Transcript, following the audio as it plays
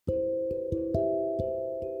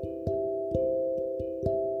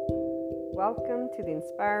Welcome to the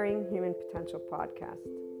Inspiring Human Potential podcast.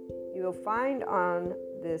 You will find on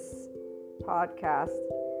this podcast,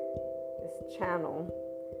 this channel,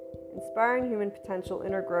 Inspiring Human Potential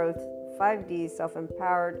Inner Growth 5D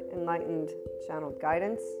Self-Empowered Enlightened Channeled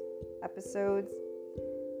Guidance episodes,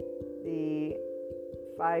 the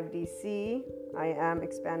 5DC I Am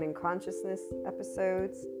Expanding Consciousness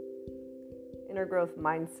episodes, Inner Growth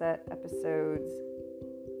Mindset episodes,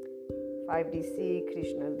 5DC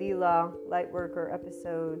Krishna Lila Lightworker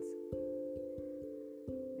episodes,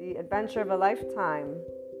 The Adventure of a Lifetime,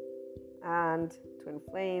 and Twin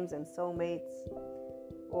Flames and Soulmates,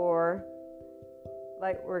 or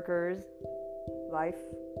Lightworkers, Life,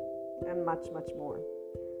 and much, much more.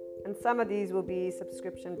 And some of these will be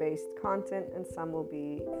subscription-based content and some will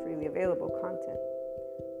be freely available content.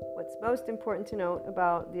 What's most important to note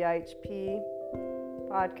about the IHP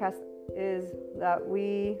podcast is that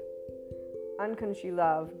we unconsciously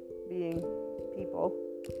love being people.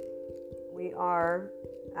 We are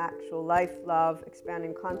actual life, love,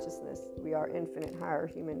 expanding consciousness. We are infinite higher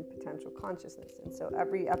human potential consciousness. And so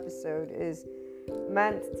every episode is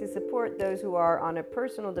meant to support those who are on a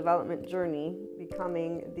personal development journey,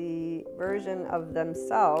 becoming the version of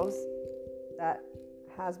themselves that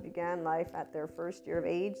has began life at their first year of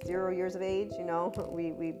age, 0 years of age.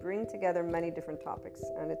 We bring together many different topics,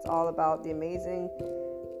 and it's all about the amazing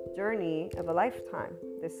journey of a lifetime,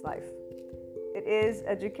 this life. It is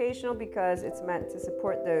educational because it's meant to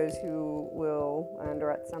support those who will, and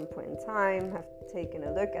or at some point in time, have taken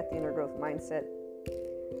a look at the inner growth mindset.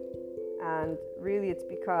 And really it's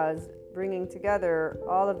because bringing together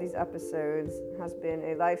all of these episodes has been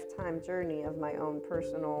a lifetime journey of my own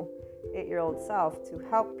personal 8-year-old self to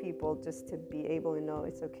help people just to be able to know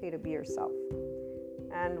it's okay to be yourself.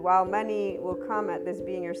 And while many will come at this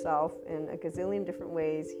being yourself in a gazillion different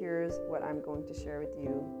ways, here's what I'm going to share with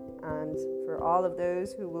you. And for all of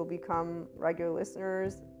those who will become regular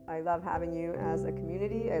listeners, I love having you as a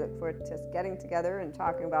community. I look forward to getting together and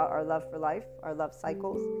talking about our love for life, our love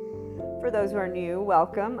cycles. For those who are new,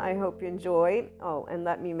 welcome. I hope you enjoy. Oh, and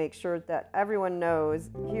let me make sure that everyone knows,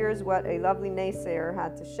 here's what a lovely naysayer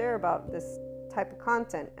had to share about this type of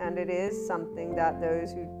content. And it is something that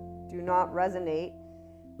those who do not resonate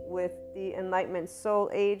with the Enlightenment Soul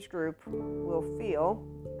age group will feel,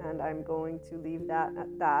 and I'm going to leave that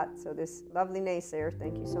at that. So this lovely naysayer,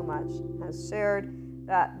 thank you so much, has shared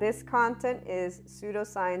that this content is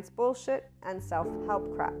pseudoscience bullshit and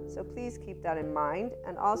self-help crap. So please keep that in mind,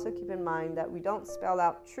 and also keep in mind that we don't spell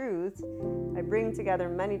out truth. I bring together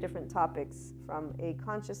many different topics from a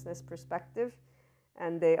consciousness perspective,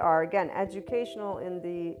 and they are, again, educational in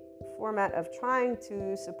the format of trying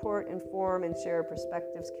to support, inform, and share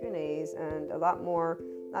perspectives, Q&As, and a lot more,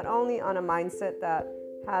 not only on a mindset that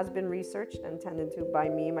has been researched and tended to by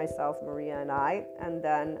me, myself, Maria, and I, and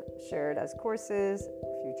then shared as courses,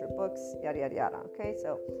 future books, yada, yada, yada. Okay,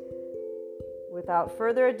 so without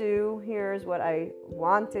further ado, here's what I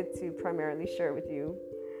wanted to primarily share with you.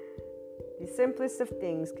 The simplest of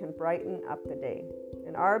things can brighten up the day.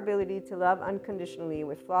 And our ability to love unconditionally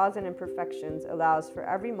with flaws and imperfections allows for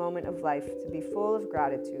every moment of life to be full of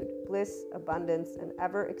gratitude, bliss, abundance, and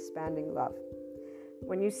ever-expanding love.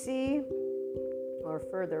 When you see, or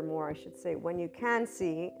furthermore, I should say, when you can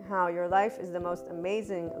see how your life is the most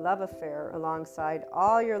amazing love affair alongside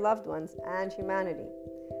all your loved ones and humanity,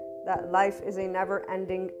 that life is a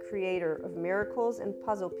never-ending creator of miracles and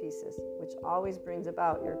puzzle pieces, which always brings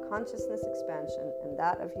about your consciousness expansion and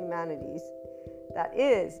that of humanity's. That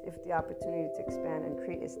is, if the opportunity to expand and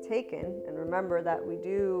create is taken. And remember that we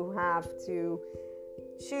do have to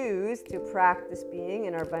choose to practice being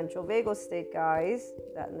in our ventral vagal state, guys,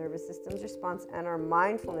 that nervous system's response, and our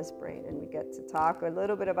mindfulness brain. And we get to talk a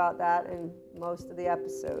little bit about that in most of the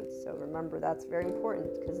episodes. So remember, that's very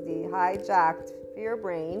important, because the hijacked fear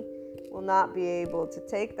brain will not be able to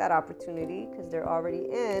take that opportunity because they're already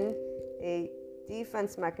in a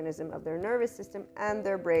defense mechanism of their nervous system, and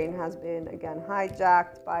their brain has been, again,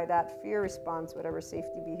 hijacked by that fear response, whatever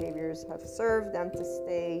safety behaviors have served them to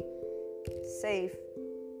stay safe.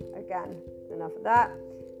 Again, enough of that.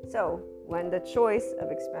 So when the choice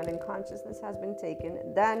of expanding consciousness has been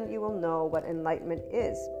taken, then you will know what enlightenment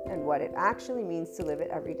is and what it actually means to live it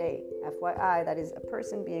every day. FYI, that is a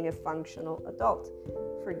person being a functional adult.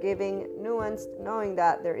 Forgiving, nuanced, knowing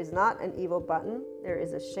that there is not an evil button, there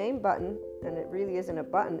is a shame button, and it really isn't a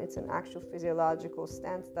button, it's an actual physiological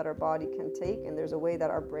stance that our body can take, and there's a way that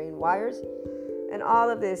our brain wires. And all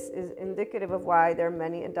of this is indicative of why there are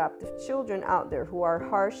many adoptive children out there who are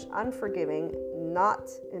harsh, unforgiving, not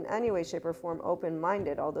in any way, shape, or form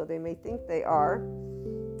open-minded, although they may think they are.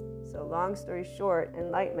 So long story short,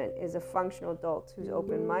 enlightenment is a functional adult who's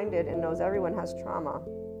open-minded and knows everyone has trauma,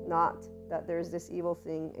 not that there's this evil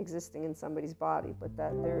thing existing in somebody's body, but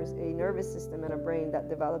that there's a nervous system and a brain that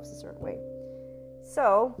develops a certain way.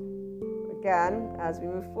 So, again, as we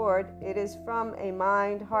move forward, it is from a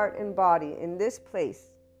mind, heart, and body in this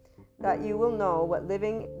place that you will know what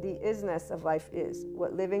living the isness of life is,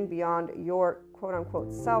 what living beyond your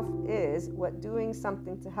quote-unquote self is, what doing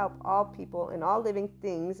something to help all people and all living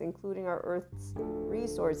things, including our Earth's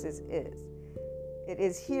resources, is. It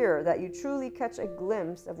is here that you truly catch a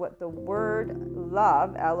glimpse of what the word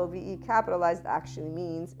love, L-O-V-E capitalized, actually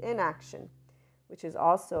means in action, which is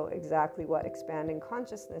also exactly what expanding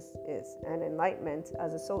consciousness is. And enlightenment,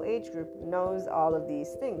 as a soul age group, knows all of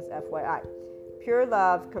these things, FYI. Pure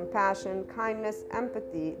love, compassion, kindness,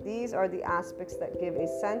 empathy, these are the aspects that give a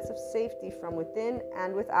sense of safety from within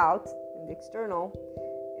and without, in the external.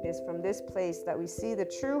 It is from this place that we see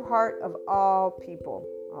the true heart of all people.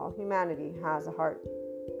 All humanity has a heart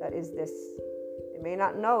that is this. They may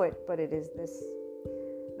not know it, but it is this.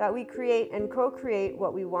 That we create and co-create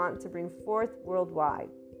what we want to bring forth worldwide.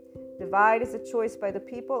 Divide is a choice by the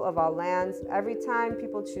people of all lands. Every time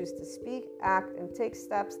people choose to speak, act, and take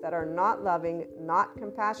steps that are not loving, not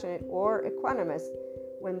compassionate, or equanimous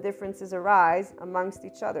when differences arise amongst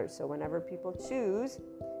each other. So whenever people choose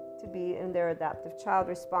to be in their adaptive child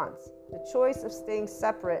response, the choice of staying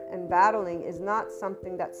separate and battling is not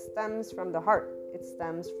something that stems from the heart. It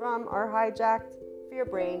stems from our hijacked fear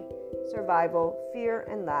brain, survival, fear,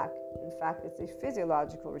 and lack. In fact, it's a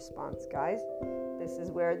physiological response, guys. This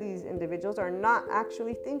is where these individuals are not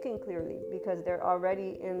actually thinking clearly because they're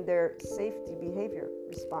already in their safety behavior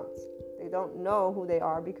response. They don't know who they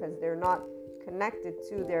are because they're not connected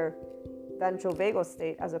to their ventral vagal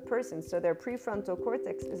state as a person. So their prefrontal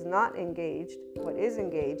cortex is not engaged. What is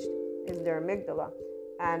engaged is their amygdala.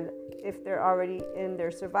 And if they're already in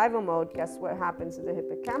their survival mode, guess what happens to the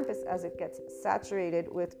hippocampus as it gets saturated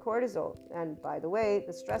with cortisol? And by the way,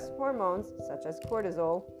 the stress hormones, such as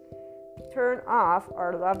cortisol, turn off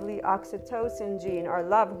our lovely oxytocin gene, our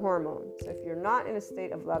love hormone. So if you're not in a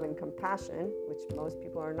state of love and compassion, which most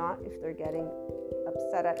people are not if they're getting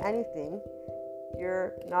upset at anything,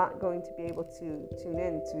 you're not going to be able to tune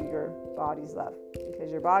in to your body's love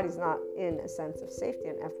because your body's not in a sense of safety.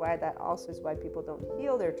 And FYI, that also is why people don't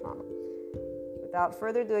heal their trauma. Without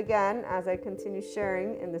further ado, again, as I continue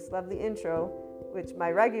sharing in this lovely intro, which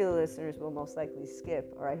my regular listeners will most likely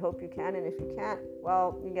skip, or I hope you can, and if you can't,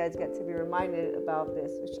 well, you guys get to be reminded about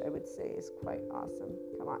this, which I would say is quite awesome.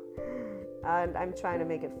 Come on. And I'm trying to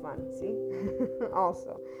make it fun, see?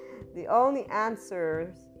 Also, the only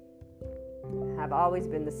answers have always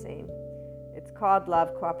been the same. It's called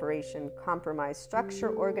love, cooperation, compromise,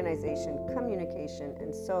 structure, organization, communication,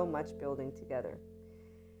 and so much building together.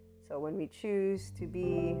 So when we choose to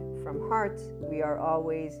be from heart, we are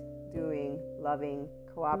always doing loving,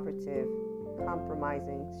 cooperative,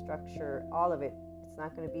 compromising, structure, all of it. It's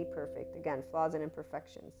not going to be perfect. Again, flaws and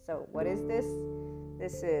imperfections. So what is this?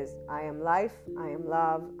 This is I am life, I am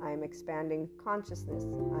love, I am expanding consciousness,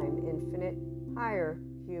 I am infinite, higher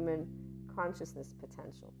human consciousness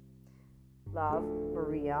potential. Love,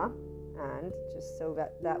 Maria. And just so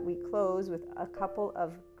that we close with a couple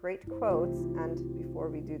of great quotes, and before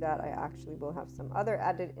we do that, I actually will have some other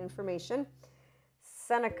added information.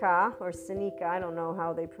 Seneca, or Seneca, I don't know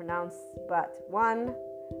how they pronounce, but one,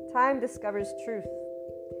 time discovers truth.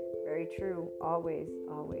 Very true, always,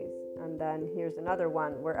 always. And then here's another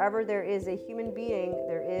one. Wherever there is a human being,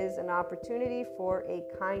 there is an opportunity for a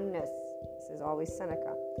kindness. This is always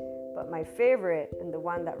Seneca. But my favorite, and the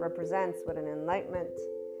one that represents what an enlightenment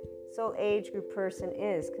soul age group person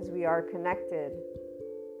is, because we are connected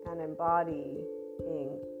and embodying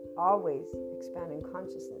always expanding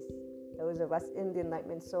consciousness. Those of us in the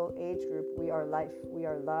enlightenment soul age group, we are life, we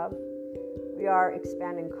are love, we are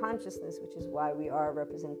expanding consciousness, which is why we are a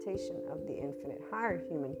representation of the infinite higher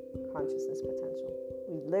human consciousness potential.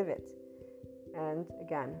 We live it. And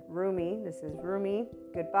again, Rumi, this is Rumi,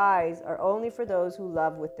 goodbyes are only for those who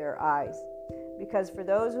love with their eyes. Because for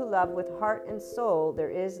those who love with heart and soul,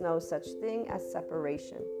 there is no such thing as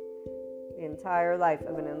separation. The entire life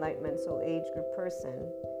of an enlightenment soul age group person,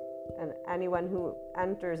 and anyone who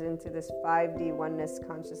enters into this 5D oneness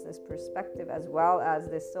consciousness perspective, as well as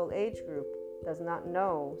this soul age group, does not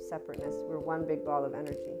know separateness. We're one big ball of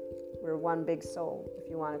energy. We're one big soul, if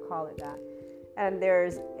you want to call it that. And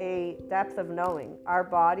there's a depth of knowing. Our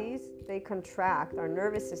bodies, they contract. Our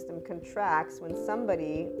nervous system contracts when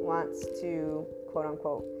somebody wants to, quote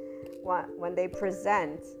unquote, when they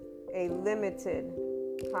present a limited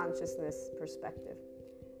consciousness perspective.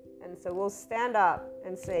 And so we'll stand up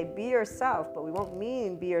and say, be yourself, but we won't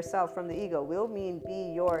mean be yourself from the ego. We'll mean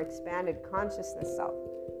be your expanded consciousness self.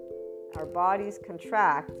 Our bodies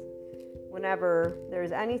contract whenever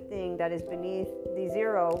there's anything that is beneath the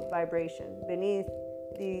zero vibration, beneath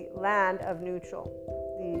the land of neutral,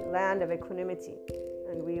 the land of equanimity.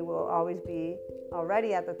 And we will always be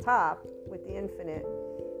already at the top with the infinite,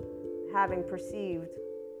 having perceived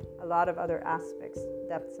a lot of other aspects,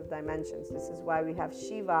 depths of dimensions. This is why we have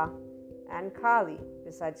Shiva and Kali,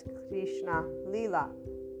 besides Krishna Lila.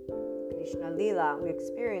 Krishna Lila, we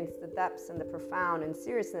experience the depths and the profound and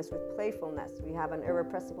seriousness with playfulness. We have an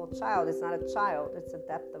irrepressible child. It's not a child, it's the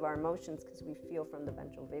depth of our emotions because we feel from the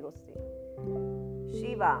ventral vagal state.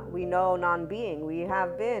 Shiva, we know non-being. We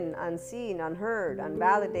have been unseen, unheard,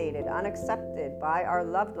 unvalidated, unaccepted by our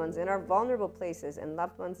loved ones in our vulnerable places. And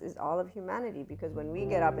loved ones is all of humanity, because when we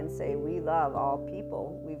get up and say we love all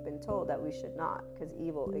people, we've been told that we should not, because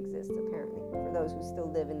evil exists apparently for those who still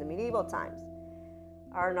live in the medieval times.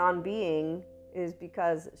 Our non-being is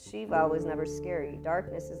because Shiva was never scary.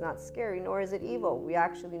 Darkness is not scary, nor is it evil. We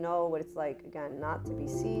actually know what it's like, again, not to be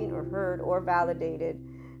seen or heard or validated.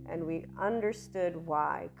 And we understood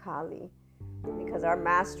why, Kali, because our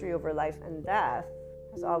mastery over life and death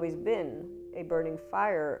has always been a burning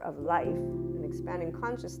fire of life, an expanding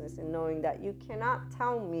consciousness, and knowing that you cannot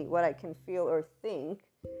tell me what I can feel or think.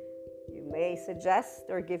 You may suggest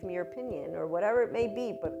or give me your opinion or whatever it may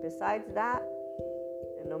be, but besides that,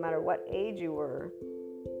 and no matter what age you were,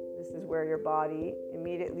 this is where your body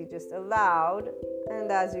immediately just allowed,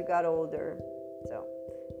 and as you got older. So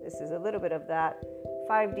this is a little bit of that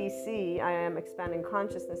 5DC, I am expanding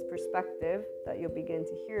consciousness perspective that you'll begin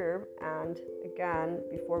to hear. And again,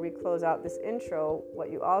 before we close out this intro,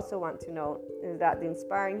 what you also want to know is that the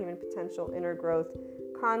Inspiring Human Potential Inner Growth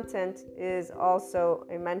content is also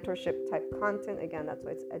a mentorship type content. Again, that's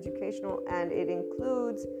why it's educational, and it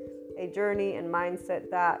includes a journey and mindset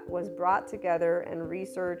that was brought together and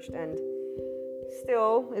researched and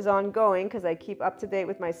still is ongoing, because I keep up to date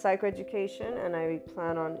with my psychoeducation, and I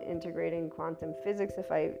plan on integrating quantum physics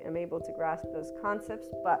if I am able to grasp those concepts.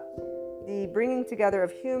 But the bringing together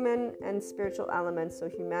of human and spiritual elements, so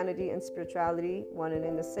humanity and spirituality, one and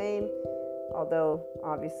in the same, although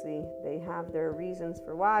obviously they have their reasons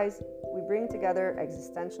for whys, we bring together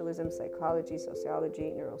existentialism, psychology,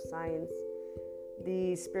 sociology, neuroscience.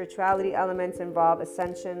 The spirituality elements involve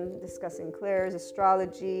ascension, discussing clairs,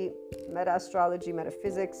 astrology, meta-astrology,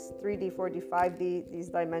 metaphysics, 3D, 4D, 5D, these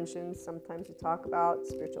dimensions. Sometimes we talk about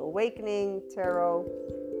spiritual awakening, tarot,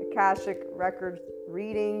 Akashic record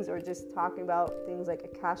readings, or just talking about things like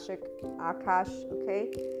Akashic, Akash,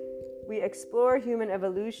 okay? We explore human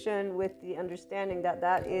evolution with the understanding that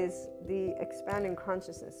that is the expanding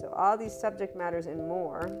consciousness. So all these subject matters and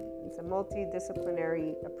more. It's a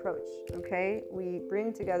multidisciplinary approach, okay? We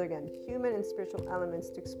bring together, again, human and spiritual elements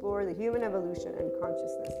to explore the human evolution and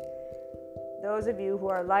consciousness. Those of you who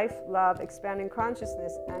are life, love, expanding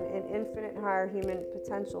consciousness, and in infinite higher human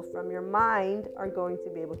potential from your mind are going to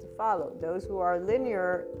be able to follow. Those who are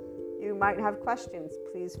linear, you might have questions.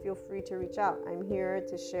 Please feel free to reach out. I'm here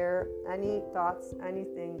to share any thoughts,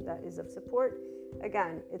 anything that is of support.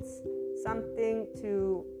 Again, it's something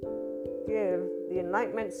to give the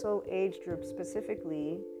Enlightenment Soul Age group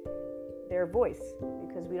specifically their voice,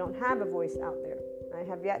 because we don't have a voice out there. I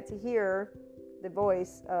have yet to hear the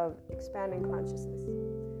voice of expanding consciousness.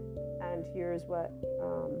 And here's what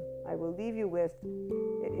I will leave you with.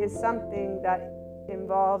 It is something that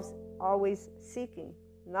involves always seeking,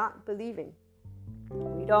 not believing.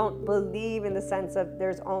 We don't believe in the sense of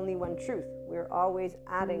there's only one truth. We're always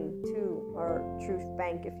adding to our truth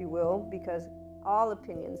bank, if you will, because all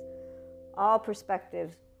opinions, all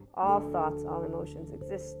perspectives, all thoughts, all emotions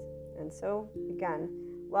exist. And so, again,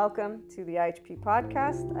 welcome to the IHP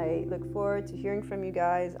podcast. I look forward to hearing from you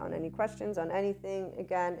guys on any questions, on anything.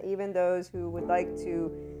 Again, even those who would like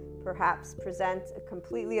to perhaps present a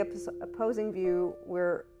completely opposing view,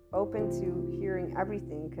 we're open to hearing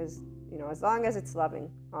everything, because, you know, as long as it's loving,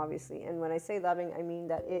 obviously. And when I say loving, I mean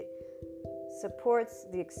that it supports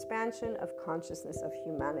the expansion of consciousness of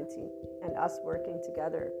humanity and us working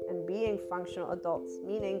together and being functional adults,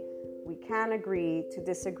 meaning we can agree to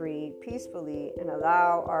disagree peacefully and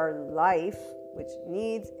allow our life, which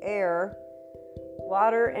needs air,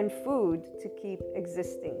 water, and food to keep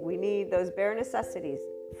existing. We need those bare necessities.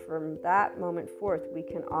 From that moment forth, we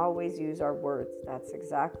can always use our words. That's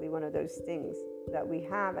exactly one of those things that we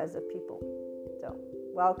have as a people. So,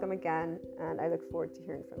 welcome again, and I look forward to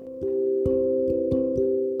hearing from you.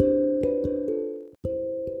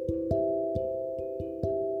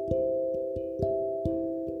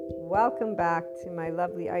 welcome back to my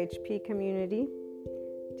lovely IHP community.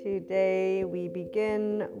 Today we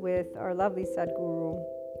begin with our lovely Sadhguru.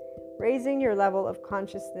 Raising your level of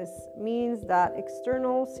consciousness means that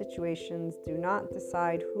external situations do not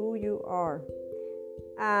decide who you are.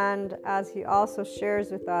 And as he also shares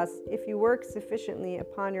with us, if you work sufficiently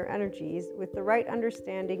upon your energies with the right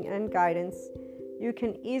understanding and guidance, you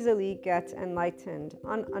can easily get enlightened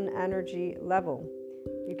on an energy level.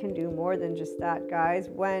 You can do more than just that, guys,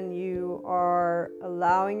 when you are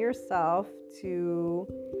allowing yourself to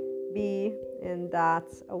be in that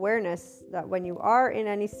awareness that when you are in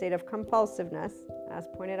any state of compulsiveness, as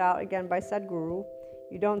pointed out again by Sadhguru,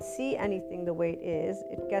 you don't see anything the way it is,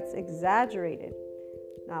 it gets exaggerated.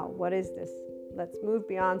 Now, what is this? Let's move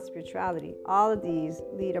beyond spirituality. All of these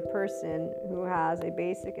lead a person who has a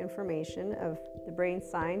basic information of the brain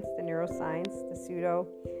science, the neuroscience,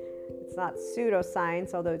 it's not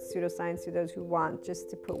pseudoscience, although it's pseudoscience to those who want just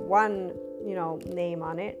to put one, name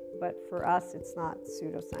on it. But for us, it's not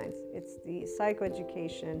pseudoscience. It's the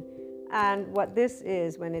psychoeducation. And what this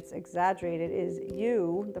is, when it's exaggerated, is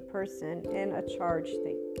you, the person, in a charged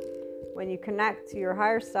state. When you connect to your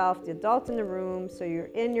higher self, the adult in the room, so you're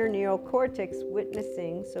in your neocortex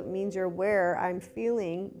witnessing, so it means you're aware, I'm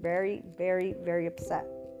feeling very, very, very upset.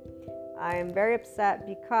 I am very upset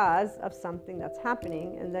because of something that's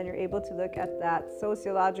happening, and then you're able to look at that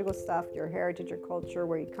sociological stuff, your heritage, your culture,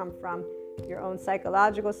 where you come from, your own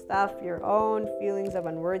psychological stuff, your own feelings of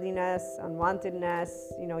unworthiness,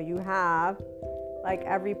 unwantedness, you have, like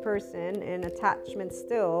every person, in attachment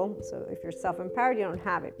still. So if you're self-empowered, you don't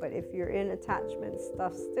have it, but if you're in attachment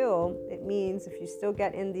stuff still, it means if you still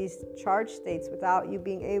get in these charged states without you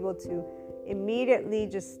being able to immediately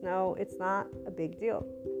just know it's not a big deal.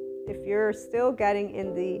 If you're still getting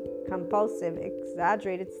in the compulsive,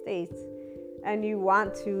 exaggerated states and you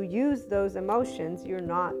want to use those emotions, you're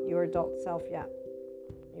not your adult self yet.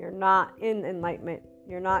 You're not in enlightenment.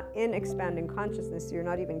 You're not in expanding consciousness. You're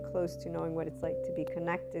not even close to knowing what it's like to be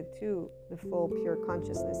connected to the full pure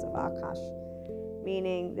consciousness of Akash,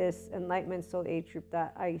 meaning this enlightenment soul age group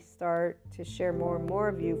that I start to share more and more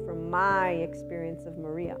of you from my experience of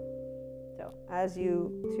Maria. So as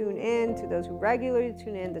you tune in, to those who regularly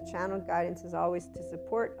tune in, the channel guidance is always to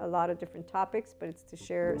support a lot of different topics, but it's to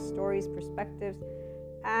share stories, perspectives,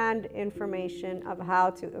 and information of how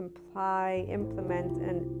to implement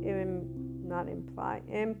and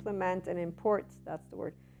import, that's the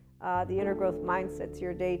word, the inner growth mindset to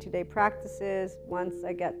your day-to-day practices. Once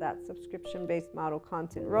I get that subscription-based model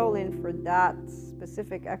content rolling for that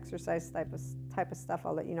specific exercise type of stuff,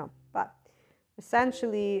 I'll let you know. But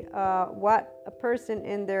essentially, what a person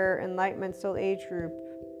in their enlightenment soul age group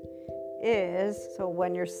is, so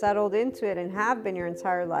when you're settled into it and have been your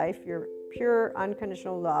entire life, you're pure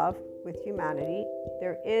unconditional love with humanity,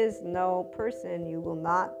 there is no person you will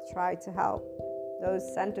not try to help.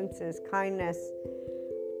 Those sentences, kindness,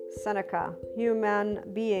 Seneca, human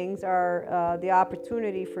beings are the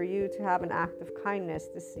opportunity for you to have an act of kindness.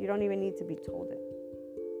 You don't even need to be told it.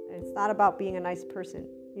 And it's not about being a nice person.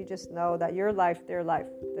 You just know that your life, their life,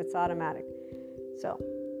 that's automatic. So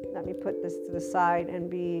let me put this to the side and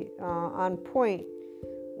be on point.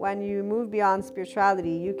 When you move beyond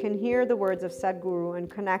spirituality, you can hear the words of Sadhguru and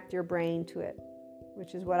connect your brain to it,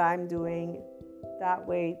 which is what I'm doing. That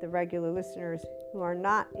way, the regular listeners who are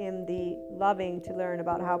not in the loving to learn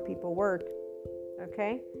about how people work,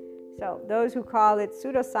 okay? So those who call it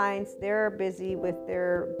pseudoscience, they're busy with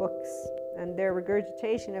their books and their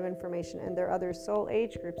regurgitation of information and their other soul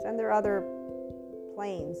age groups and their other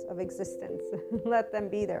planes of existence. Let them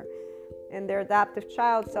be there. In their adaptive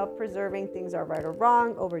child, self-preserving, things are right or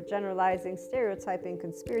wrong, overgeneralizing, stereotyping,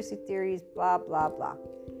 conspiracy theories, blah, blah, blah.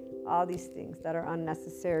 All these things that are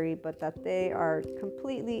unnecessary, but that they are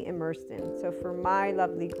completely immersed in. So for my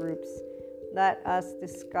lovely groups, let us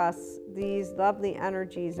discuss these lovely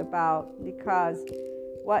energies because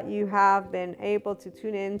what you have been able to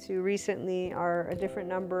tune into recently are a different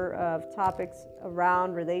number of topics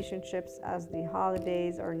around relationships as the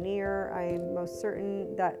holidays are near. I'm most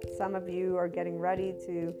certain that some of you are getting ready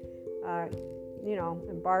to,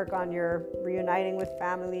 embark on your reuniting with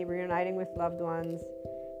family, reuniting with loved ones,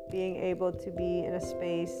 being able to be in a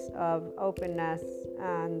space of openness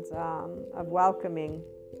and of welcoming.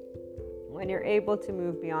 When you're able to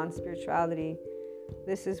move beyond spirituality,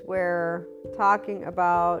 this is where talking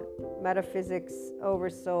about metaphysics,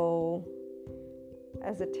 oversoul,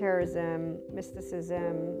 esotericism,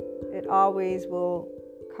 mysticism, it always will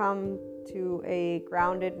come to a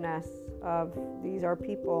groundedness of these are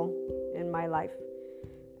people in my life.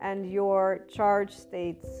 And your charged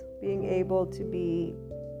states being able to be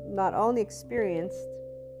not only experienced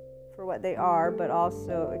for what they are, but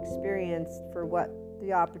also experienced for what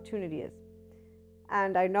the opportunity is.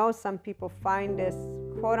 And I know some people find this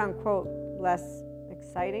quote unquote less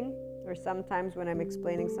exciting, or sometimes when I'm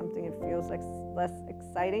explaining something it feels like less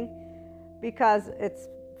exciting because it's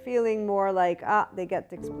feeling more like, they get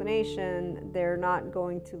the explanation, they're not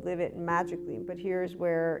going to live it magically. But here's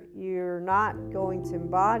where you're not going to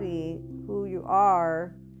embody who you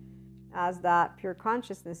are as that pure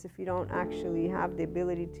consciousness if you don't actually have the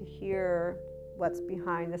ability to hear what's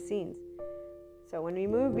behind the scenes. So when we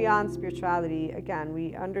move beyond spirituality, again,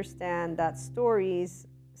 we understand that stories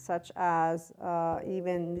such as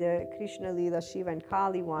even the Krishna Lila, Shiva and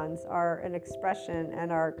Kali ones are an expression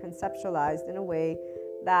and are conceptualized in a way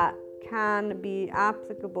that can be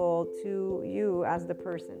applicable to you as the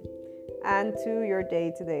person and to your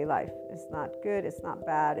day-to-day life. It's not good, it's not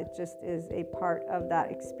bad, it just is a part of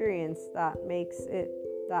that experience that makes it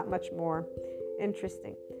that much more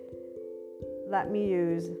interesting. Let me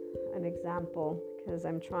use an example because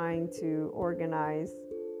I'm trying to organize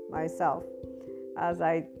myself as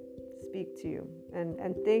I speak to you,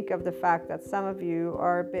 and think of the fact that some of you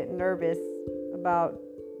are a bit nervous about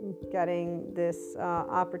getting this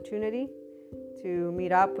opportunity to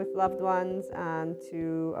meet up with loved ones and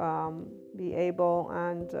to be able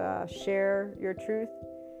and share your truth,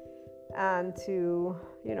 and to,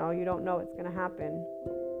 you don't know what's going to happen.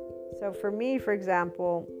 So for me, for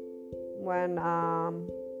example, when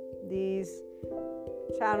these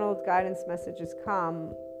channeled guidance messages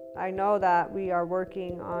come, I know that we are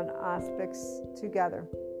working on aspects together,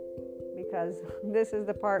 because this is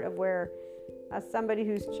the part of where, as somebody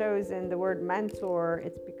who's chosen the word mentor,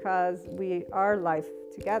 it's because we are life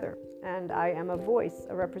together. And I am a voice,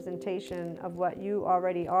 a representation of what you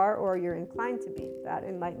already are or you're inclined to be, that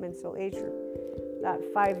enlightenment soul age group, that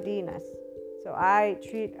 5D-ness. So I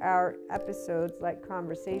treat our episodes like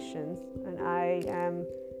conversations, and I am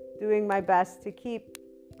doing my best to keep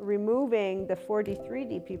removing the 4D,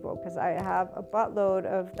 3D people, because I have a buttload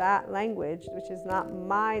of that language, which is not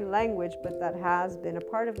my language, but that has been a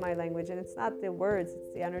part of my language. And it's not the words,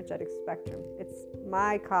 it's the energetic spectrum. It's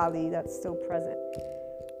my Kali that's still present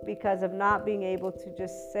because of not being able to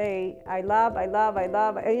just say, I love,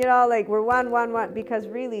 like we're one, because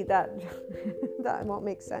really that that won't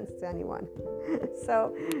make sense to anyone.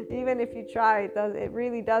 So even if you try, it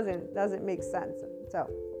really doesn't make sense. So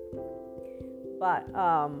but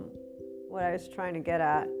what I was trying to get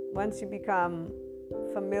at, once you become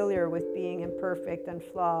familiar with being imperfect and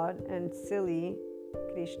flawed and silly,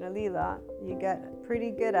 Krishna Lila, you get pretty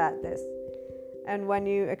good at this. And when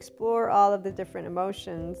you explore all of the different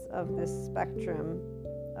emotions of this spectrum,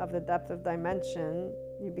 of the depth of dimension,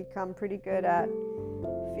 you become pretty good at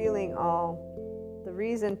feeling all. The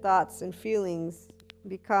reason thoughts and feelings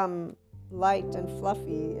become light and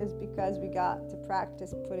fluffy is because we got to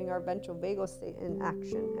practice putting our ventral vagal state in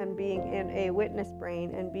action and being in a witness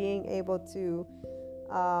brain and being able to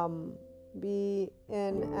be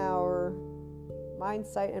in our mind,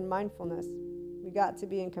 sight, and mindfulness. We got to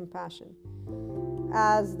be in compassion.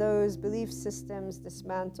 As those belief systems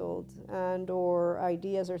dismantled and or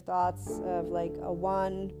ideas or thoughts of like a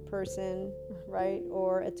one person, right,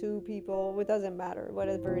 or a two people, it doesn't matter,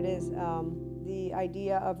 whatever it is, the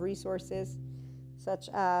idea of resources such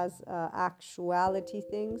as actuality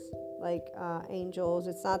things like angels,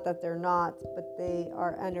 it's not that they're not, but they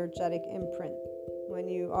are energetic imprint. When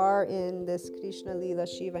you are in this Krishna Lila,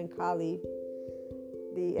 Shiva and Kali,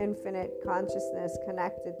 the infinite consciousness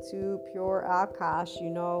connected to pure Akash,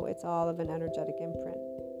 it's all of an energetic imprint.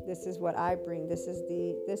 This is what I bring. This is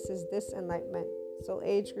this enlightenment soul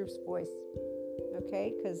age group's voice.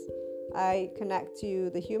 Okay, because I connect to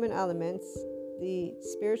the human elements, the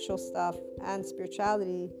spiritual stuff, and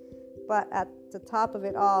spirituality, but at the top of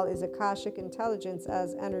it all is Akashic intelligence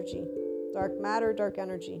as energy, dark matter, dark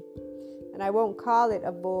energy. And I won't call it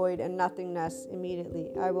a void and nothingness immediately.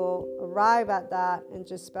 I will arrive at that and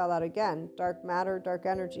just spell out again, dark matter, dark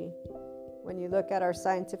energy. When you look at our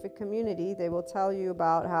scientific community, they will tell you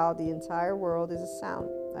about how the entire world is a sound.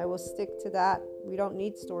 I will stick to that. We don't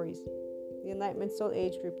need stories. The Enlightenment Soul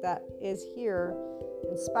Age group that is here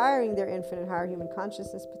inspiring their infinite higher human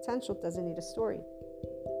consciousness potential doesn't need a story,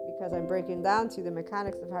 because I'm breaking down to the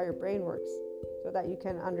mechanics of how your brain works, so that you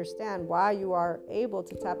can understand why you are able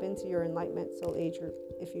to tap into your Enlightenment Soul Age group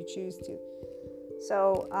if you choose to.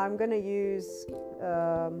 So I'm going to use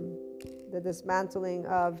the dismantling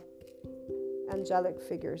of angelic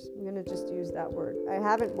figures. I'm going to just use that word. I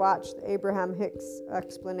haven't watched Abraham Hicks'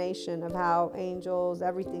 explanation of how angels,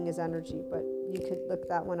 everything is energy, but you could look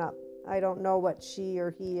that one up. I don't know what she or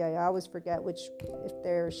he, I always forget if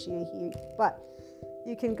they're she or he, but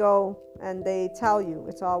you can go and they tell you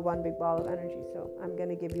it's all one big ball of energy. So I'm going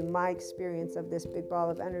to give you my experience of this big ball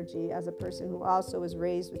of energy as a person who also was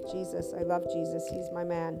raised with Jesus. I love Jesus. He's my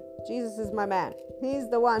man. Jesus is my man. He's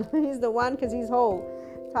the one. He's the one because he's whole.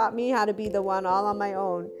 Taught me how to be the one all on my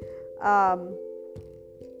own.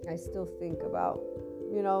 I still think about,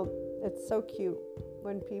 it's so cute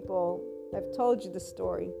when people, I've told you the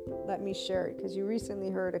story. Let me share it because you recently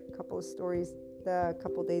heard a couple of stories a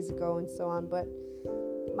couple days ago and so on. But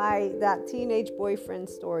that teenage boyfriend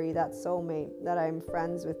story, that soulmate, that I'm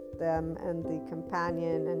friends with them and the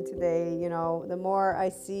companion. And today, the more I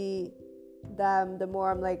see them, the more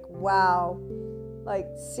I'm like, wow, like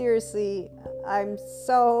seriously, I'm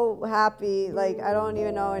so happy. Like, I don't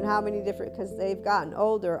even know in how many different, because they've gotten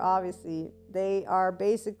older, obviously. They are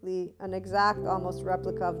basically an exact, almost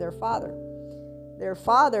replica of their father. Their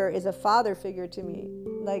father is a father figure to me,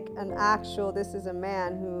 like an actual, this is a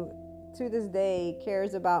man who to this day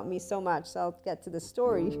cares about me so much. So I'll get to the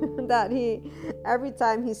story that every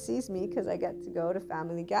time he sees me, because I get to go to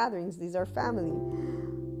family gatherings, these are family.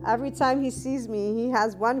 Every time he sees me, he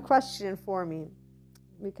has one question for me,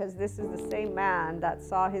 because this is the same man that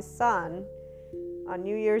saw his son on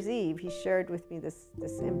New Year's Eve. He shared with me this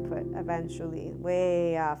input eventually,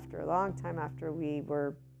 way after, a long time after we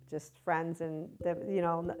were just friends. And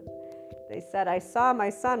they said, I saw my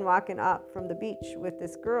son walking up from the beach with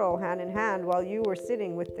this girl hand in hand while you were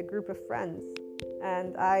sitting with the group of friends.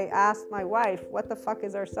 And I asked my wife, what the fuck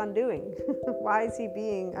is our son doing? Why is he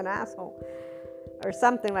being an asshole? Or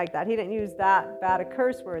something like that. He didn't use that bad of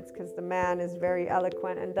curse words because the man is very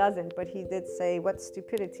eloquent and doesn't, but he did say, what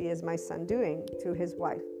stupidity is my son doing, to his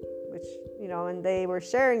wife, which, and they were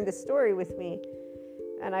sharing this story with me.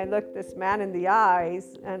 And I looked this man in the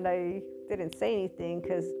eyes and I didn't say anything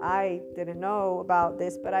because I didn't know about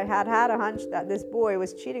this, but I had a hunch that this boy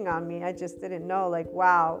was cheating on me. I just didn't know, like,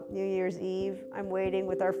 wow, New Year's Eve, I'm waiting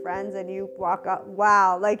with our friends and you walk up,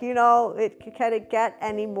 wow, like, can it get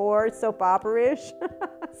any more soap opera-ish?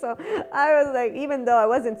 So I was like, even though I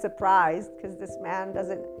wasn't surprised, because this man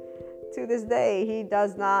doesn't, to this day, he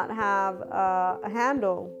does not have a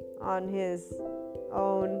handle on his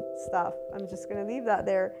own stuff. I'm just going to leave that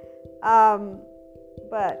there.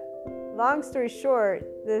 But long story short,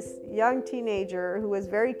 this young teenager who was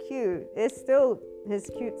very cute is still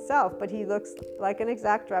his cute self, but he looks like an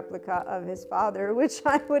exact replica of his father, which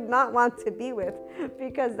I would not want to be with,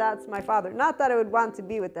 because that's my father. Not that I would want to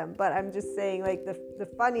be with them, but I'm just saying, like, the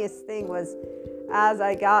funniest thing was, as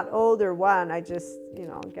I got older, I just,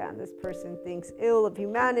 again, this person thinks ill of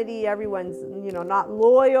humanity. Everyone's, not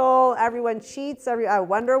loyal. Everyone cheats. I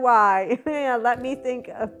wonder why. Yeah, let me think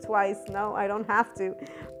twice. No, I don't have to.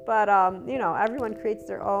 But, everyone creates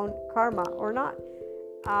their own karma or not.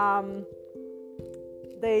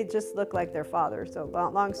 They just look like their father. So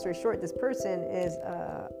long story short, this person is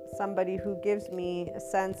somebody who gives me a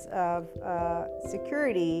sense of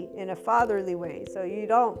security in a fatherly way. So you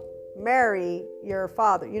don't marry your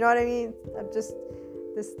father. You know what I mean? I'm just,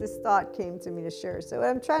 this thought came to me to share. So what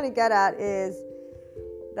I'm trying to get at is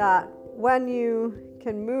that when you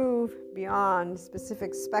can move beyond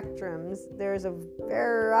specific spectrums, there's a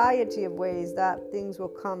variety of ways that things will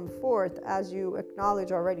come forth as you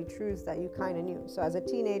acknowledge already truths that you kind of knew. So as a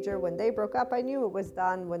teenager, when they broke up, I knew it was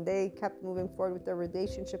done. When they kept moving forward with their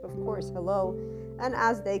relationship, of course, hello. And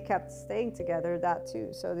as they kept staying together, that too.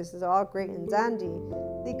 So this is all great and dandy.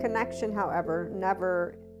 The connection, however,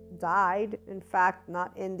 never died. In fact,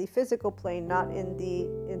 not in the physical plane, not in the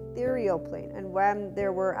ethereal plane. And when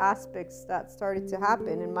there were aspects that started to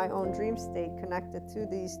happen in my own dream state connected to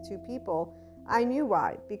these two people, I knew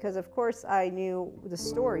why. Because of course I knew the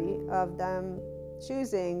story of them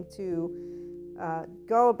choosing to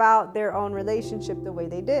go about their own relationship the way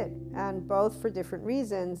they did, and both for different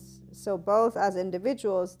reasons. So both as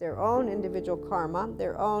individuals, their own individual karma,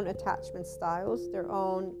 their own attachment styles, their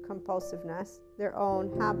own compulsiveness, their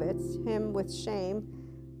own habits, him with shame,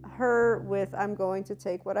 her with I'm going to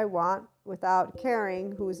take what I want without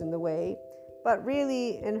caring who's in the way. But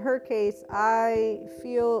really, in her case, I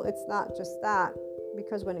feel it's not just that,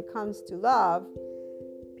 because when it comes to love,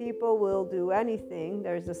 people will do anything.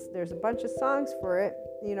 There's a bunch of songs for it,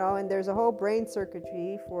 and there's a whole brain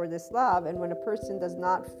circuitry for this love. And when a person does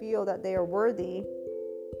not feel that they are worthy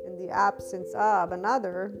in the absence of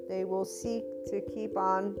another, they will seek to keep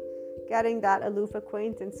on getting that aloof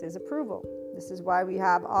acquaintance's approval. This is why we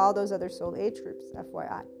have all those other soul age groups,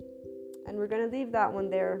 FYI. And we're going to leave that one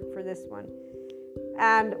there for this one.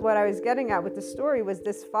 And what I was getting at with the story was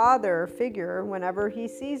this father figure, whenever he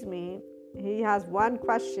sees me, he has one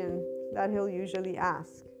question that he'll usually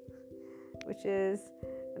ask, which is,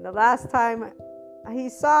 and the last time he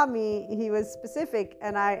saw me, he was specific,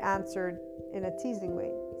 and I answered in a teasing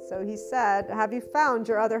way. So he said, "Have you found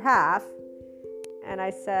your other half?" And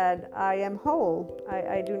I said, "I am whole.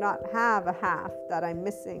 I do not have a half that I'm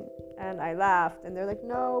missing." And I laughed, and they're like,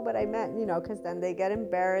 "No, but I meant, because then they get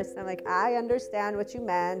embarrassed. I'm like, "I understand what you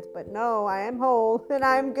meant, but no, I am whole and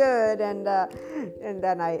I'm good." And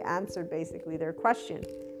then I answered basically their question.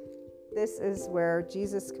 This is where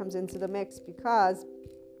Jesus comes into the mix, because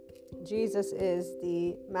Jesus is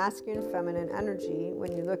the masculine feminine energy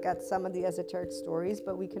when you look at some of the esoteric stories,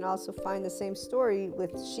 but we can also find the same story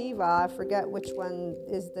with Shiva. I forget which one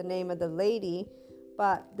is the name of the lady,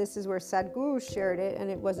 but this is where Sadhguru shared it, and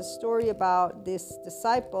it was a story about this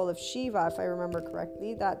disciple of Shiva, if I remember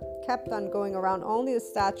correctly, that kept on going around only the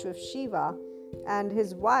statue of Shiva, and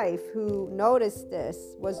his wife, who noticed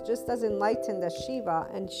this, was just as enlightened as Shiva,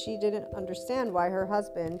 and she didn't understand why her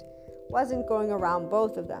husband wasn't going around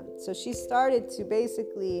both of them. So she started to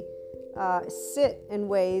basically sit in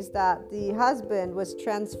ways that the husband was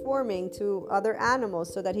transforming to other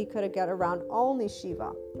animals so that he could get around only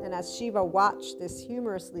Shiva. And as Shiva watched this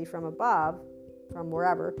humorously from above, from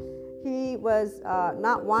wherever, he was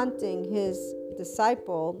not wanting his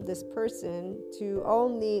disciple, this person, to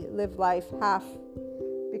only live life half,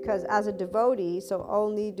 because as a devotee, so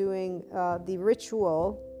only doing the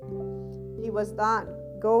ritual, he was not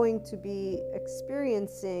going to be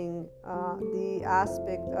experiencing the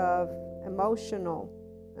aspect of emotional,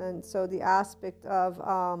 and so the aspect of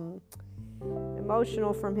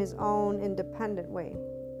emotional from his own independent way.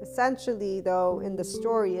 Essentially, though, in the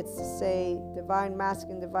story, it's to say divine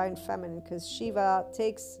masculine, divine feminine, because Shiva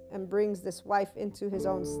takes and brings this wife into his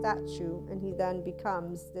own statue, and he then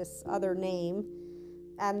becomes this other name.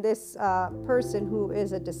 And this person who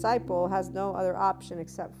is a disciple has no other option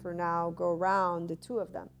except for now go around the two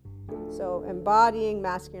of them. So embodying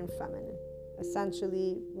masculine and feminine.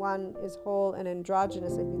 Essentially, one is whole and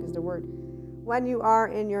androgynous, I think is the word. When you are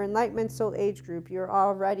in your enlightenment soul age group, you're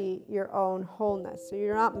already your own wholeness. So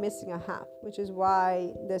you're not missing a half, which is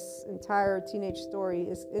why this entire teenage story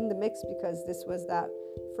is in the mix, because this was that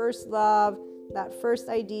first love, that first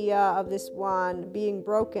idea of this one being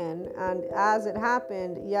broken. And as it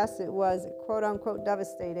happened, yes, it was quote unquote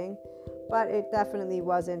devastating, but it definitely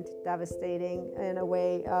wasn't devastating in a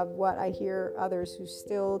way of what I hear others who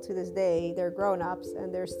still to this day, they're grown-ups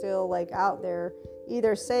and they're still like out there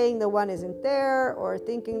either saying the one isn't there or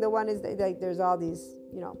thinking the one is there. Like there's all these,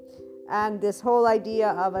 and this whole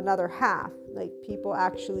idea of another half, like people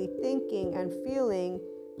actually thinking and feeling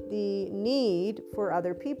the need for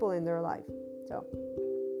other people in their life. So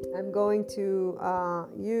I'm going to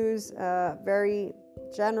use a very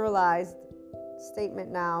generalized statement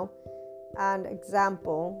now and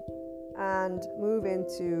example, and move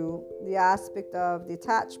into the aspect of the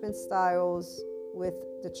attachment styles with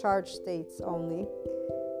the charged states only.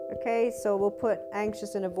 Okay, so we'll put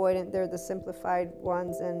anxious and avoidant. They're the simplified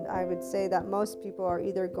ones, and I would say that most people are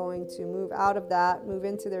either going to move out of that, move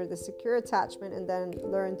into the secure attachment, and then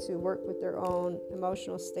learn to work with their own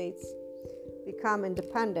emotional states, become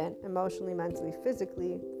independent emotionally, mentally,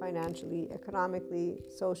 physically, financially, economically,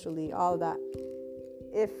 socially, all of that.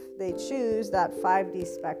 If they choose that 5D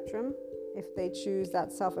spectrum, if they choose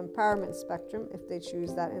that self-empowerment spectrum, if they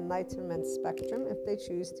choose that enlightenment spectrum, if they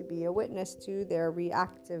choose to be a witness to their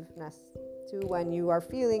reactiveness, to when you are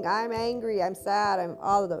feeling, I'm angry, I'm sad, I'm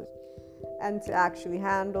all of those, and to actually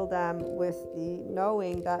handle them with the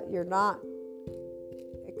knowing that you're not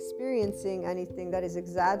experiencing anything that is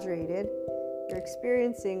exaggerated. You're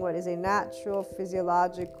experiencing what is a natural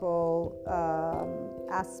physiological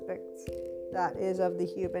aspect that is of the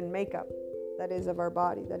human makeup, that is of our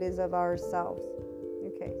body, that is of ourselves.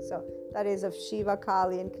 Okay, so that is of Shiva,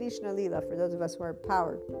 Kali, and Krishna Lila for those of us who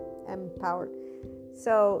are empowered.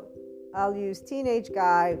 So I'll use teenage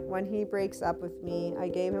guy. When he breaks up with me, I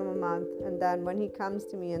gave him a month, and then when he comes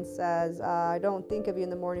to me and says, I don't think of you in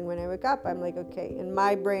the morning when I wake up, I'm like, okay. In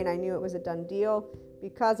my brain, I knew it was a done deal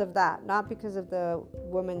because of that, not because of the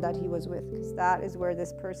woman that he was with, because that is where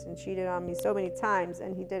this person cheated on me so many times,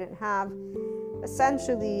 and he didn't have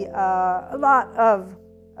essentially a lot of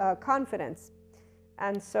confidence.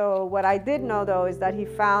 And so what I did know, though, is that he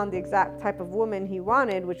found the exact type of woman he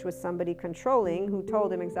wanted, which was somebody controlling, who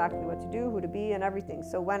told him exactly what to do, who to be, and everything.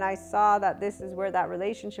 So when I saw that this is where that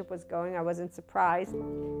relationship was going, I wasn't surprised.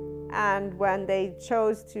 And when they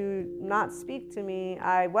chose to not speak to me,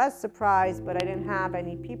 I was surprised, but I didn't have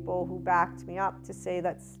any people who backed me up to say,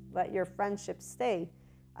 let's let your friendship stay.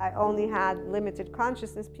 I only had limited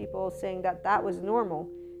consciousness people saying that that was normal.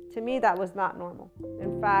 To me, that was not normal.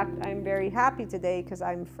 In fact, I'm very happy today because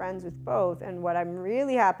I'm friends with both. And what I'm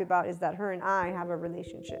really happy about is that her and I have a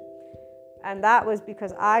relationship. And that was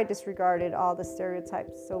because I disregarded all the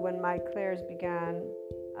stereotypes. So when my clairs began,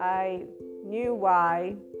 I knew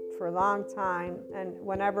why for a long time. And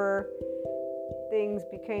whenever things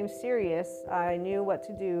became serious, I knew what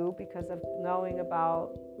to do because of knowing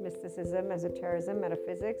about mysticism, esotericism,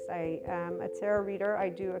 metaphysics. I am a tarot reader. I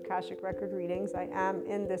do Akashic record readings. I am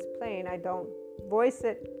in this plane. I don't voice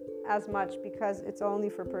it as much because it's only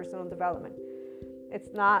for personal development. It's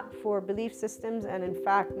not for belief systems. And in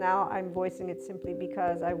fact, now I'm voicing it simply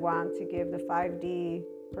because I want to give the 5D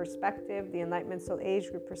perspective, the Enlightenment Soul Age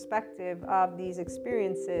Group perspective of these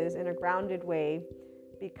experiences in a grounded way,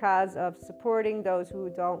 because of supporting those who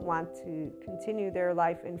don't want to continue their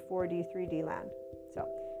life in 4D, 3D land. So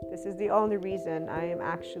this is the only reason I am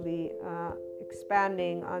actually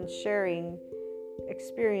expanding on sharing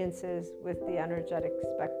experiences with the energetic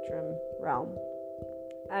spectrum realm.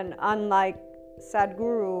 And unlike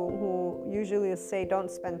Sadhguru, who usually say don't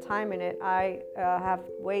spend time in it, I have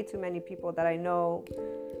way too many people that I know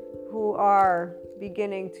who are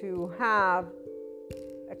beginning to have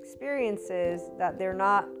experiences that they're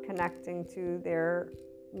not connecting to their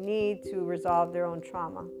need to resolve their own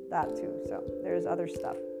trauma. That too. So there's other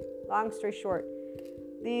stuff. Long story short,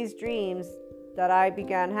 these dreams that I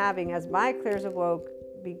began having as my clairs awoke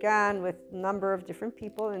began with a number of different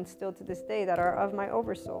people, and still to this day, that are of my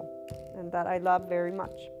oversoul and that I love very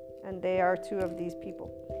much. And they are two of these people.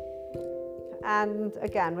 And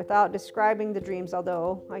again, without describing the dreams,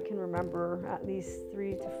 although I can remember at least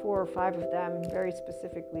 3 to 4 or 5 of them very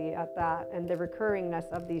specifically at that, and the recurringness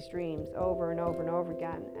of these dreams over and over and over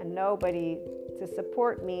again, and nobody to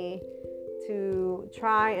support me to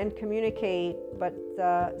try and communicate, but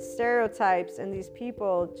the stereotypes and these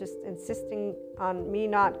people just insisting on me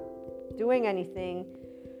not doing anything.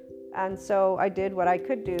 And so I did what I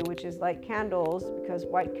could do, which is light candles, because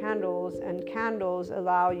white candles and candles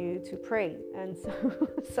allow you to pray. And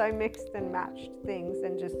so I mixed and matched things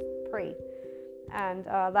and just prayed, and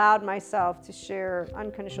allowed myself to share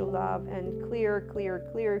unconditional love and clear,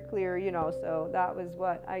 so that was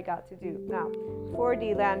what I got to do. Now,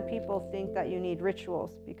 4D land people think that you need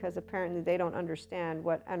rituals because apparently they don't understand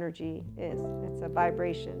what energy is. It's a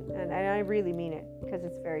vibration, and I really mean it because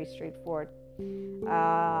it's very straightforward.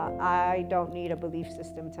 I don't need a belief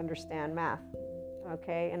system to understand math.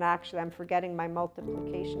 Okay, and actually I'm forgetting my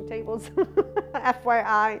multiplication tables.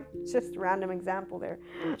 FYI, just a random example there.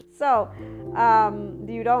 So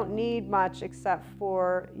you don't need much except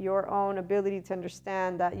for your own ability to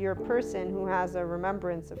understand that you're a person who has a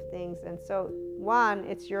remembrance of things. And so 1,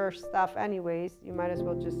 it's your stuff anyways, you might as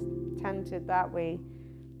well just tend to it that way.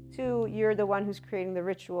 2, you're the one who's creating the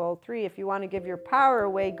ritual. 3, if you want to give your power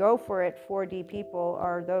away, go for it. 4D people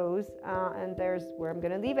are those, and there's where I'm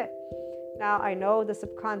going to leave it. Now, I know the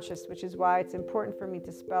subconscious, which is why it's important for me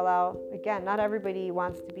to spell out, again, not everybody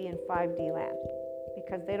wants to be in 5D land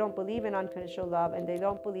because they don't believe in unconditional love, and they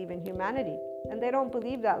don't believe in humanity, and they don't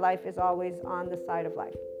believe that life is always on the side of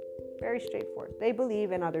life. Very straightforward. They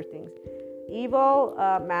believe in other things. Evil,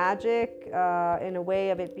 magic, in a way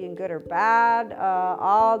of it being good or bad,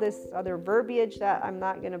 all this other verbiage that I'm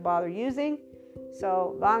not going to bother using.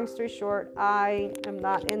 So long story short, I am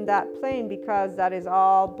not in that plane because that is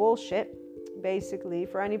all bullshit. Basically,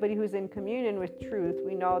 for anybody who's in communion with truth,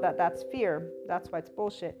 we know that that's fear. That's why it's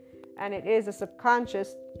bullshit. And it is a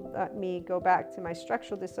subconscious. Let me go back to my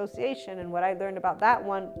structural dissociation and what I learned about that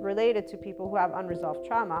one related to people who have unresolved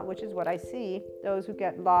trauma, which is what I see. Those who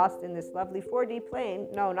get lost in this lovely 4D plane,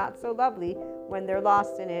 no, not so lovely, when they're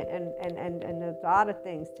lost in it, and a lot of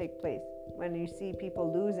things take place when you see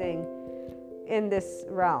people losing in this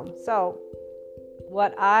realm. So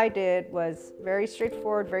what I did was very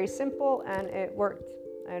straightforward, very simple, and it worked.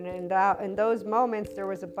 And in those moments, there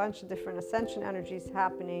was a bunch of different ascension energies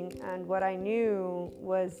happening. And what I knew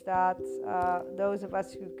was that those of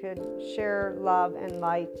us who could share love and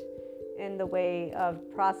light in the way of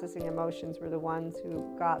processing emotions were the ones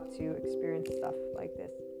who got to experience stuff like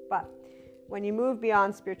this. But when you move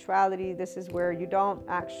beyond spirituality, this is where you don't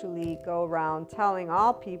actually go around telling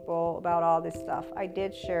all people about all this stuff. I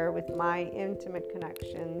did share with my intimate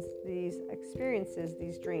connections these experiences,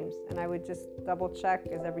 these dreams, and I would just double check,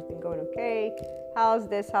 is everything going okay? How's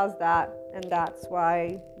this? How's that? And that's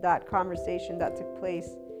why that conversation that took place,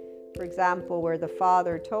 for example, where the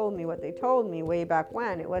father told me what they told me way back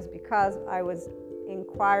when, it was because I was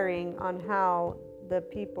inquiring on how the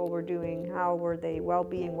people were doing. How were they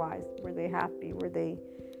well-being wise? Were they happy? Were they?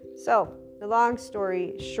 So the long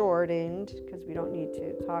story shortened, because we don't need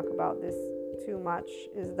to talk about this too much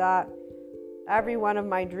is that every one of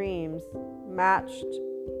my dreams matched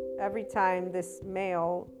every time this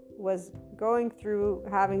male was going through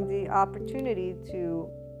having the opportunity to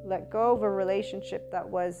let go of a relationship that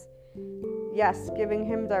was, yes, giving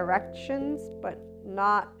him directions, but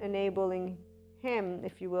not enabling him,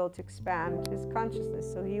 if you will, to expand his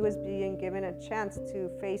consciousness. So he was being given a chance to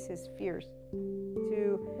face his fears,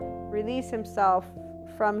 to release himself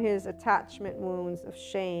from his attachment wounds of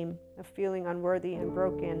shame, of feeling unworthy and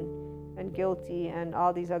broken and guilty and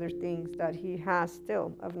all these other things that he has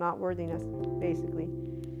still of not worthiness, basically.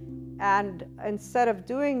 And instead of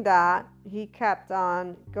doing that, he kept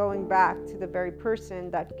on going back to the very person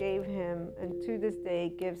that gave him, and to this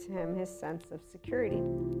day gives him, his sense of security.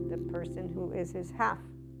 The person who is his half,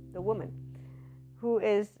 the woman, who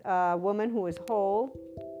is a woman who is whole.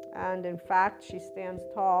 And in fact, she stands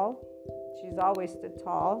tall. She's always stood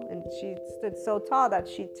tall. And she stood so tall that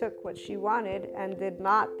she took what she wanted and did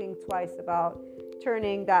not think twice about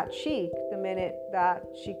turning that cheek the minute that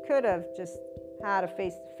she could have just had a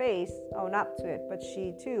face-to-face, own up to it, but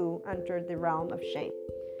she too entered the realm of shame.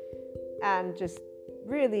 And just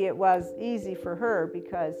really it was easy for her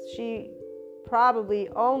because she probably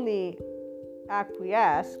only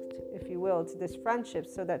acquiesced, if you will, to this friendship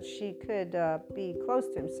so that she could be close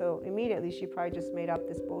to him. So immediately she probably just made up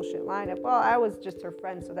this bullshit line of, well, I was just her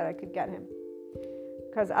friend so that I could get him.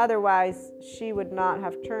 Because otherwise she would not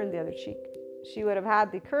have turned the other cheek. She would have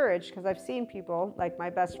had the courage, because I've seen people like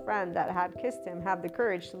my best friend that had kissed him have the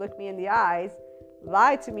courage to look me in the eyes,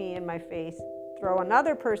 lie to me in my face, throw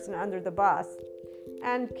another person under the bus,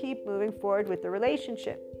 and keep moving forward with the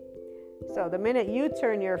relationship. So the minute you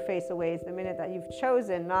turn your face away is the minute that you've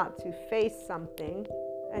chosen not to face something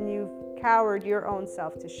and you've cowered your own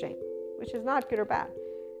self to shame, which is not good or bad.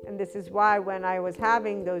 And this is why when I was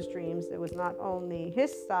having those dreams, it was not only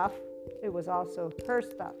his stuff, it was also her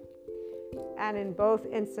stuff. And in both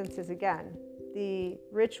instances, again, the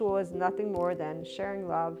ritual is nothing more than sharing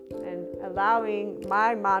love and allowing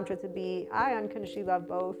my mantra to be, I unconditionally love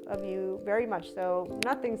both of you very much so.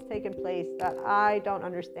 Nothing's taken place that I don't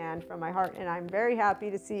understand from my heart. And I'm very happy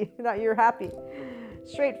to see that you're happy.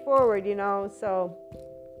 Straightforward, So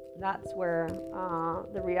that's where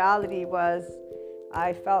the reality was.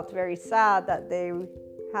 I felt very sad that they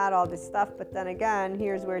had all this stuff, but then again,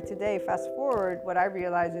 here's where today, fast forward, what I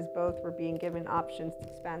realize is both were being given options to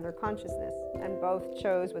expand their consciousness, and both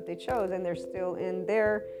chose what they chose, and they're still in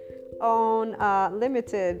their own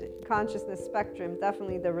limited consciousness spectrum,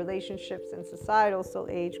 definitely the relationships and societal soul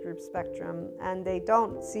age group spectrum, and they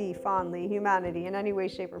don't see fondly humanity in any way,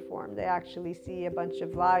 shape, or form. They actually see a bunch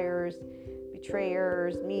of liars,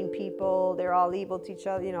 betrayers, mean people. They're all evil to each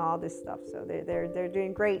other, all this stuff. So they're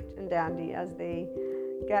doing great and dandy as they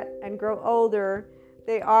get and grow older.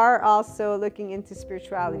 They are also looking into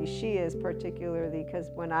spirituality. She is particularly,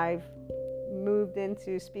 because when I've moved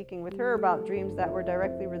into speaking with her about dreams that were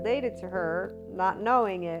directly related to her, not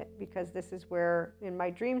knowing it, because this is where in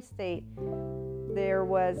my dream state there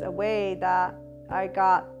was a way that I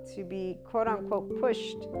got to be quote unquote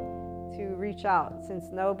pushed to reach out, since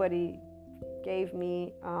nobody gave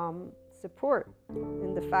me support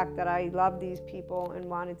in the fact that I love these people and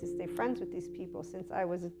wanted to stay friends with these people since I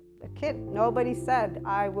was a kid. Nobody said,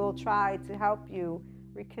 I will try to help you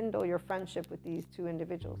rekindle your friendship with these two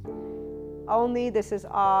individuals. Only, this is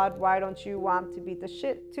odd, why don't you want to beat the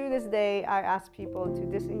shit? To this day, I ask people to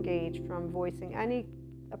disengage from voicing any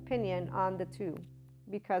opinion on the two,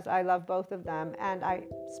 because I love both of them, and I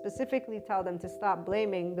specifically tell them to stop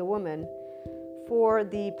blaming the woman for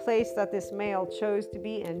the place that this male chose to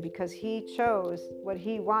be in, because he chose what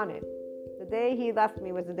he wanted. The day he left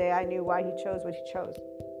me was the day I knew why he chose what he chose.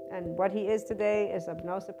 And what he is today is of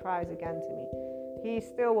no surprise again to me. He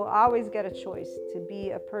still will always get a choice to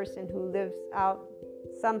be a person who lives out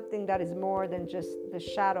something that is more than just the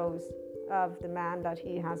shadows of the man that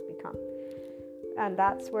he has become. And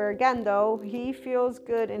that's where, again, though, he feels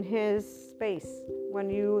good in his space. When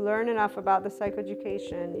you learn enough about the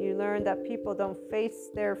psychoeducation, you learn that people don't face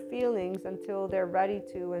their feelings until they're ready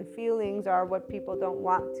to. And feelings are what people don't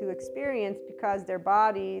want to experience because their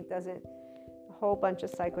body doesn't. A whole bunch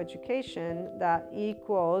of psychoeducation that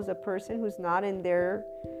equals a person who's not in their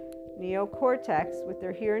neocortex with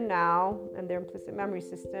their here and now and their implicit memory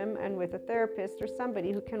system, and with a therapist or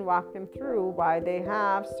somebody who can walk them through why they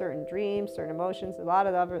have certain dreams, certain emotions, a lot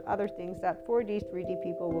of other things that 4D, 3D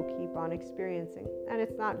people will keep on experiencing. And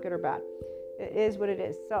it's not good or bad. It is what it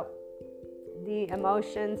is. So the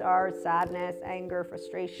emotions are sadness, anger,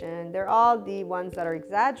 frustration. They're all the ones that are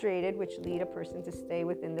exaggerated, which lead a person to stay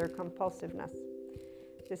within their compulsiveness.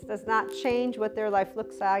 This does not change what their life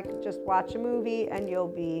looks like. Just watch a movie and you'll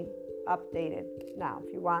be updated. Now,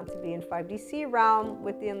 if you want to be in 5DC realm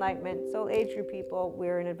with the Enlightenment Soul Age group people,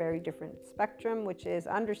 we're in a very different spectrum, which is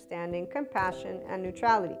understanding, compassion, and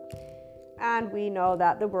neutrality. And we know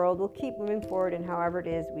that the world will keep moving forward, and however it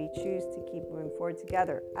is, we choose to keep moving forward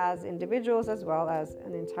together as individuals as well as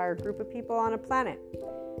an entire group of people on a planet.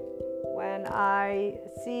 When I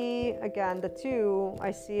see, again, the two,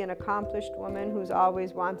 I see an accomplished woman who's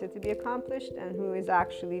always wanted to be accomplished and who is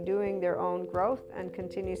actually doing their own growth and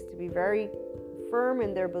continues to be very firm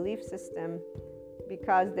in their belief system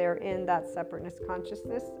because they're in that separateness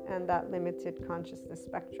consciousness and that limited consciousness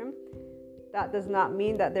spectrum. That does not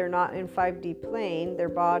mean that they're not in 5D plane. Their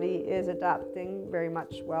body is adapting very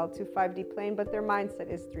much well to 5D plane, but their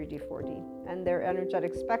mindset is 3D, 4D. And their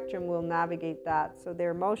energetic spectrum will navigate that. So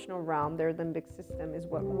their emotional realm, their limbic system is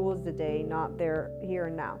what rules the day, not their here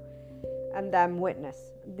and now. And them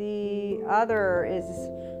witness. The other is,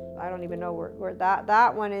 I don't even know where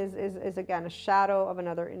that one is again, a shadow of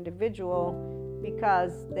another individual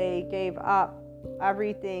because they gave up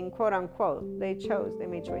everything, quote unquote. They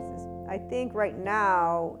made choices. I think right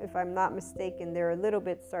now, if I'm not mistaken, they're a little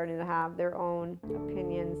bit starting to have their own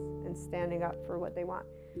opinions and standing up for what they want.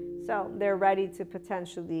 So they're ready to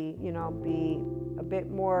potentially, be a bit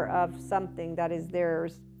more of something that is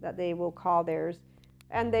theirs, that they will call theirs.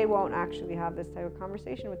 And they won't actually have this type of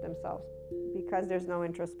conversation with themselves because there's no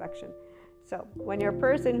introspection. So when you're a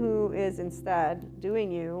person who is instead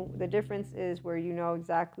doing you, the difference is where you know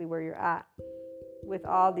exactly where you're at with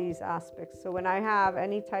all these aspects. So when I have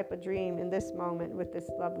any type of dream in this moment with this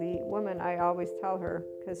lovely woman, I always tell her,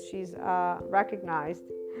 because she's recognized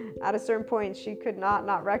at a certain point, she could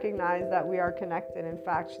not recognize that we are connected. In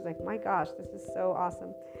fact, she's like, my gosh, this is so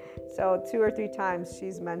awesome. So 2 or 3 times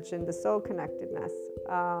she's mentioned the soul connectedness,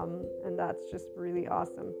 and that's just really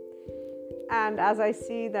awesome. And as I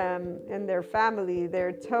see them in their family,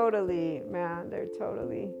 they're totally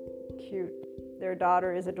cute. Their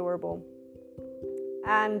daughter is adorable.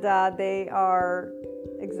 And they are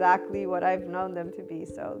exactly what I've known them to be.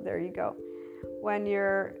 So there you go. When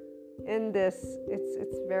you're in this,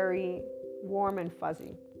 it's very warm and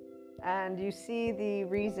fuzzy. And you see the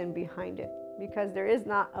reason behind it. Because there is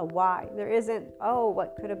not a why. There isn't,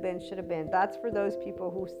 what could have been, should have been. That's for those people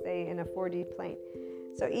who stay in a 4D plane.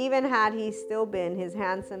 So even had he still been his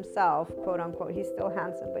handsome self, quote unquote, he's still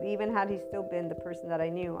handsome, but even had he still been the person that I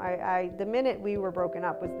knew, the minute we were broken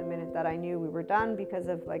up was the minute that I knew we were done because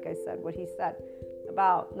of, like I said, what he said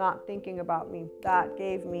about not thinking about me. That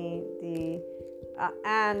gave me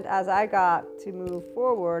and as I got to move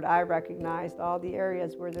forward, I recognized all the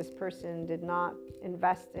areas where this person did not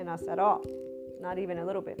invest in us at all, not even a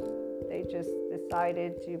little bit. They just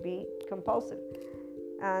decided to be compulsive.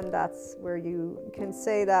 And that's where you can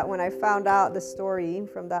say that when I found out the story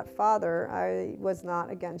from that father, I was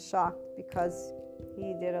not, again, shocked because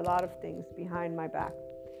he did a lot of things behind my back.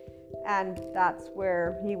 And that's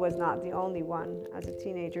where he was not the only one as a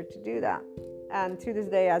teenager to do that. And to this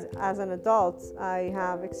day, as an adult, I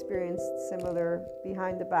have experienced similar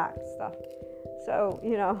behind the back stuff. So,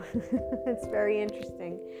 it's very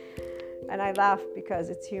interesting. And I laugh because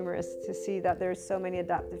it's humorous to see that there's so many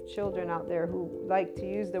adoptive children out there who like to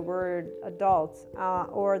use the word adult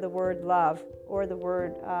or the word love or the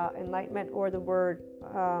word enlightenment or the word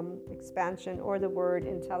expansion or the word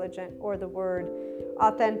intelligent or the word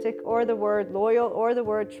authentic or the word loyal or the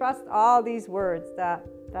word trust. All these words,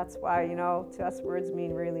 that's why, to us words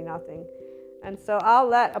mean really nothing. And so I'll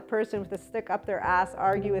let a person with a stick up their ass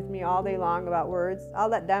argue with me all day long about words. I'll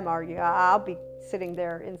let them argue. I'll be sitting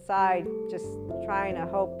there inside just trying to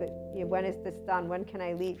hope that, when is this done? When can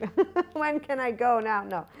I leave? When can I go now?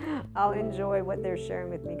 No, I'll enjoy what they're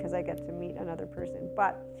sharing with me because I get to meet another person.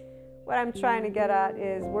 But what I'm trying to get at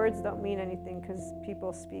is words don't mean anything because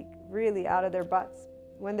people speak really out of their butts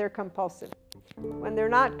when they're compulsive. When they're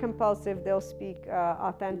not compulsive, they'll speak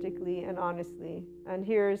authentically and honestly. And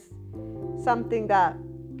here's something that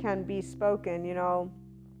can be spoken,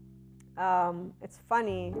 it's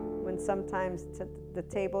funny when sometimes the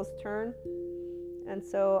tables turn. And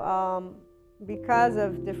so because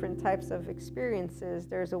of different types of experiences,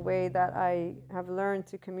 there's a way that I have learned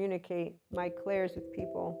to communicate my clairs with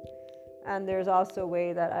people. And there's also a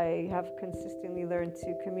way that I have consistently learned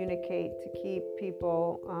to communicate to keep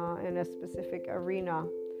people in a specific arena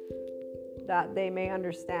that they may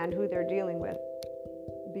understand who they're dealing with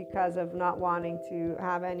because of not wanting to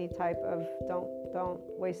have any type of don't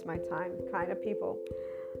waste my time kind of people.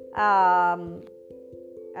 And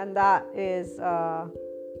that is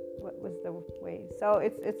what was the way. So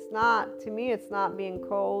it's not, to me, it's not being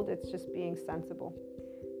cold, it's just being sensible.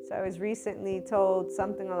 So I was recently told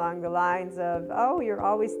something along the lines of, "Oh, you're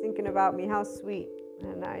always thinking about me, how sweet."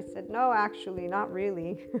 And I said, "No, actually, not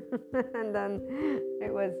really." And then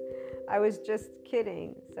I was just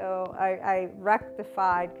kidding. So I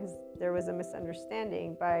rectified, because there was a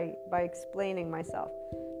misunderstanding, by explaining myself.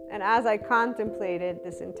 And as I contemplated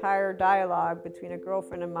this entire dialogue between a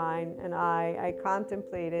girlfriend of mine and I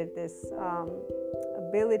contemplated this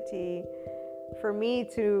ability for me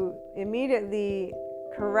to immediately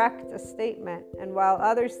correct a statement. And while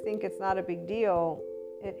others think it's not a big deal,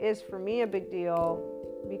 it is for me a big deal,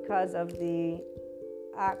 because of the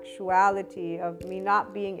actuality of me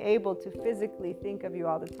not being able to physically think of you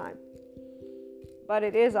all the time. But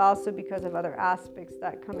it is also because of other aspects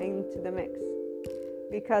that come into the mix.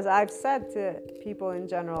 Because I've said to people in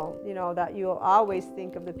general, that you'll always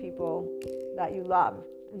think of the people that you love.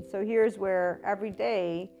 And so here's where every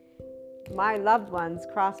day my loved ones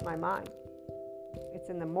cross my mind. It's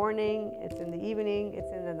in the morning, it's in the evening,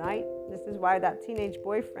 it's in the night. This is why that teenage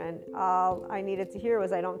boyfriend, all I needed to hear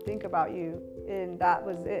was, "I don't think about you." And that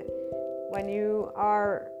was it. When you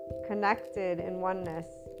are connected in oneness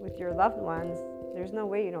with your loved ones, there's no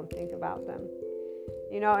way you don't think about them.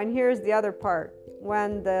 And here's the other part.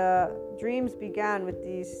 When the dreams began with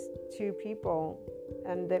these two people,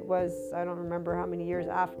 and it was, I don't remember how many years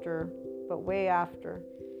after, but way after,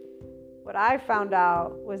 what I found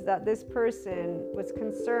out was that this person was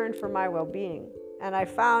concerned for my well-being. And I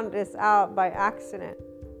found this out by accident.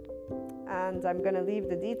 And I'm going to leave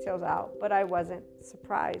the details out, but I wasn't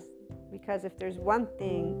surprised. Because if there's one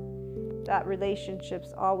thing that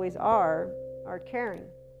relationships always are caring.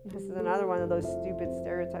 This is another one of those stupid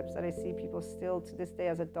stereotypes that I see people still to this day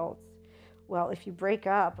as adults. Well, if you break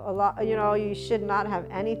up, you should not have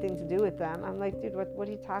anything to do with them. I'm like, dude, what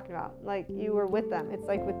are you talking about? Like, you were with them. It's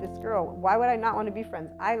like with this girl. Why would I not want to be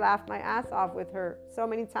friends? I laughed my ass off with her so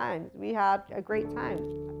many times. We had a great time.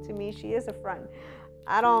 To me, she is a friend.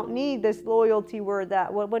 I don't need this loyalty word.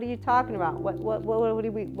 What are you talking about?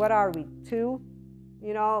 What are we? Two?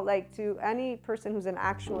 Like, to any person who's an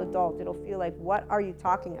actual adult, it'll feel like, what are you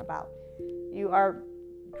talking about? You are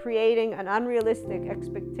creating an unrealistic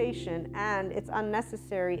expectation, and it's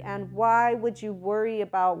unnecessary. And why would you worry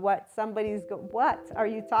about what somebody's what are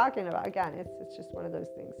you talking about? Again, it's just one of those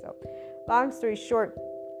things. So long story short,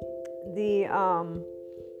 the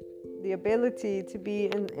ability to be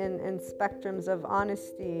in spectrums of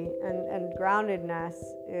honesty and groundedness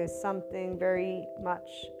is something very much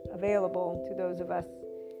available to those of us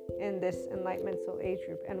in this Enlightenment Soul Age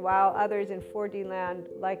group. And while others in 4D land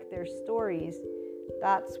like their stories,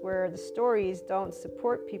 that's where the stories don't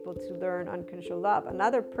support people to learn unconditional love.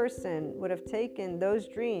 Another person would have taken those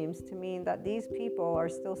dreams to mean that these people are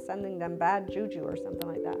still sending them bad juju or something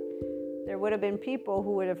like that. There would have been people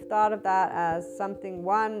who would have thought of that as something,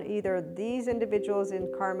 one, either these individuals in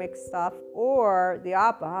karmic stuff, or the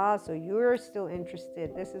opposite. So you're still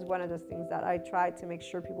interested. This is one of those things that I tried to make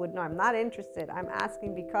sure people would know. I'm not interested. I'm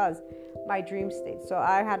asking because my dream state. So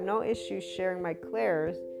I had no issue sharing my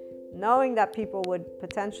clairs, knowing that people would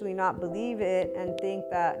potentially not believe it and think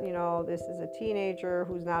that, this is a teenager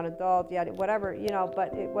who's now an adult, whatever,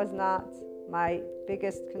 but it was not my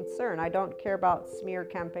biggest concern. I don't care about smear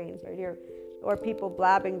campaigns right here, or people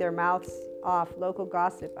blabbing their mouths off, local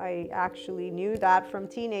gossip. I actually knew that from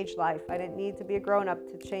teenage life. I didn't need to be a grown-up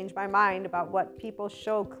to change my mind about what people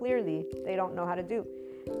show clearly they don't know how to do.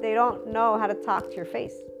 They don't know how to talk to your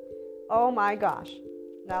face. Oh my gosh.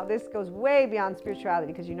 Now this goes way beyond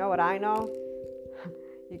spirituality, because you know what I know?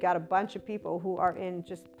 You got a bunch of people who are in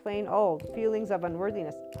just plain old feelings of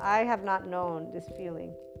unworthiness. I have not known this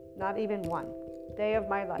feeling, not even one day of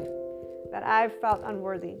my life, that I've felt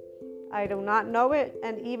unworthy. I do not know it,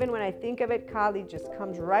 and even when I think of it, Kali just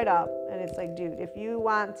comes right up, and it's like, dude, if you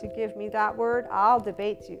want to give me that word, I'll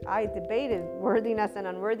debate you. I debated worthiness and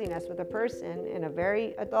unworthiness with a person in a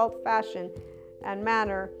very adult fashion and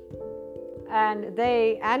manner, and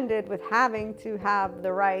they ended with having to have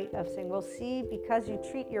the right of saying, well, see, because you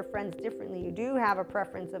treat your friends differently, you do have a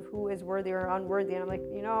preference of who is worthy or unworthy. And I'm like,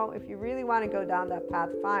 if you really want to go down that path,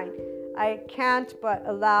 fine. I can't but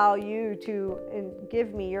allow you to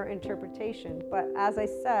give me your interpretation. But as I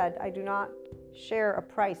said, I do not share a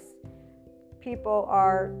price. People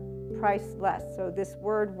are priceless. So this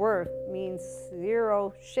word worth means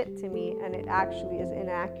zero shit to me, and it actually is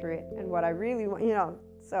inaccurate. And what I really want,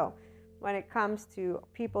 so when it comes to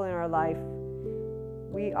people in our life,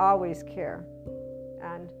 we always care.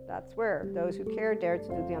 And that's where those who care dare to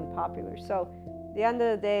do the unpopular. So at the end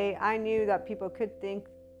of the day, I knew that people could think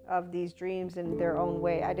of these dreams in their own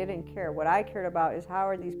way. I didn't care. What I cared about is how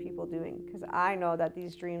are these people doing? Because I know that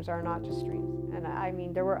these dreams are not just dreams. And I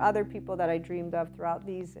mean, there were other people that I dreamed of throughout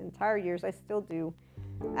these entire years. I still do.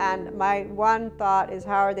 And my one thought is,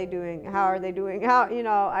 how are they doing? How are they doing? How,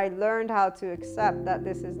 I learned how to accept that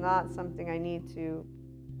this is not something I need to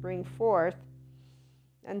bring forth,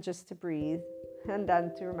 and just to breathe, and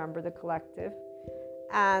then to remember the collective,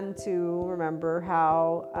 and to remember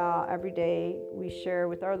how every day we share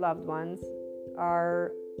with our loved ones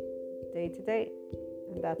our day to day,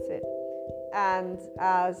 and that's it. And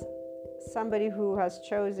as somebody who has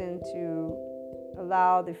chosen to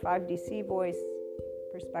allow the 5DC voice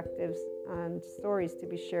perspectives and stories to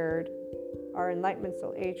be shared, our Enlightenment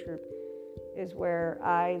Soul Age group is where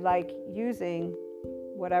I like using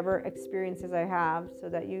whatever experiences I have so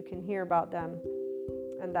that you can hear about them.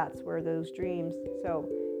 And that's where those dreams. So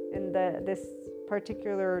in this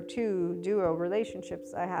particular two duo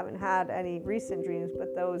relationships, I haven't had any recent dreams,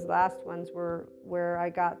 but those last ones were where I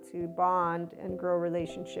got to bond and grow a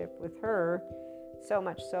relationship with her, so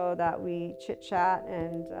much so that we chit chat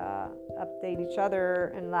and update each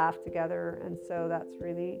other and laugh together. And so that's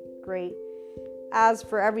really great. As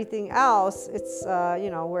for everything else, it's,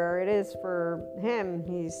 where it is for him,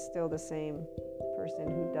 he's still the same person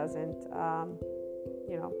who doesn't,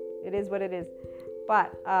 it is what it is.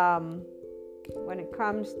 But when it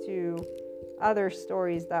comes to other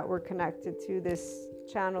stories that were connected to this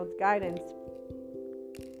channeled guidance,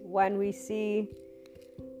 when we see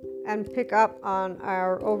and pick up on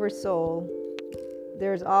our oversoul,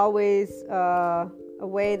 there's always a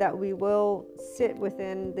way that we will sit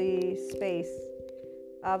within the space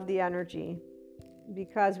of the energy,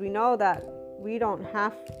 because we know that we don't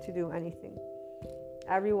have to do anything.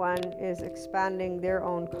 Everyone is expanding their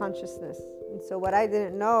own consciousness. And so what I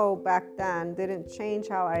didn't know back then didn't change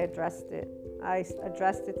how I addressed it. I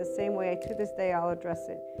addressed it the same way. To this day, I'll address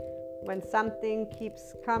it. When something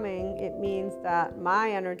keeps coming, it means that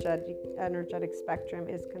my energetic spectrum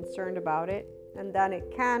is concerned about it. And then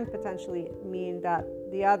it can potentially mean that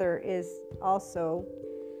the other is also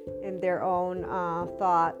in their own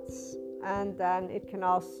thoughts. And then it can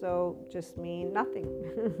also just mean nothing.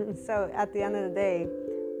 So at the end of the day,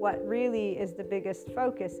 what really is the biggest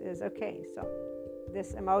focus is, okay, so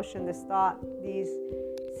this emotion, this thought, these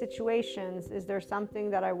situations, is there something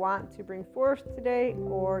that I want to bring forth today,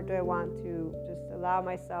 or do I want to just allow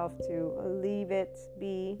myself to leave it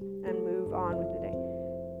be and move on with the day?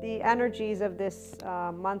 The energies of this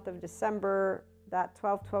month of December, that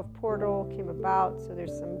 12/12 portal came about, so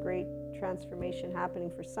there's some great transformation happening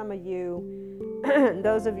for some of you.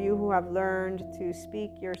 Those of you who have learned to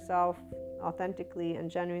speak yourself authentically and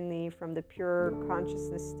genuinely from the pure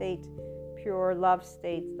consciousness state, pure love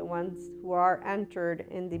states, the ones who are entered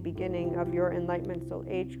in the beginning of your Enlightenment Soul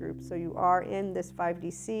Age group. So you are in this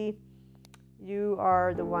 5DC. You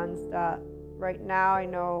are the ones that right now I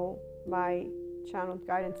know my channeled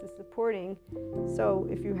guidance is supporting. So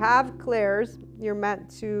if you have clairs, you're meant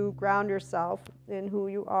to ground yourself in who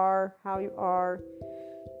you are, how you are,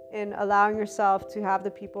 in allowing yourself to have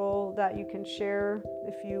the people that you can share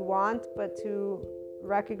if you want, but to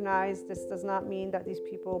recognize this does not mean that these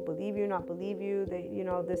people believe you, not believe you. They,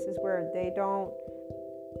 this is where they don't.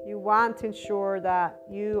 You want to ensure that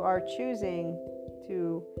you are choosing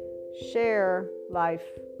to share life,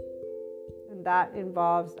 and that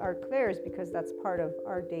involves our clairs, because that's part of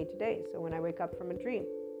our day-to-day. So when I wake up from a dream,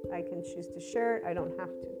 I can choose to share it. I don't have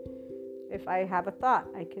to. If I have a thought,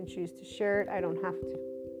 I can choose to share it. I don't have to.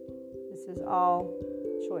 This is all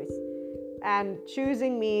choice. And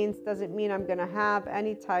choosing doesn't mean I'm going to have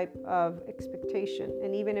any type of expectation.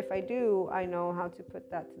 And even if I do, I know how to put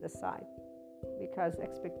that to the side, because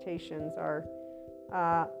expectations are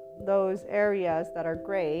those areas that are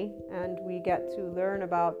gray, and we get to learn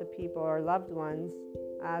about the people, our loved ones,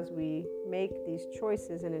 as we make these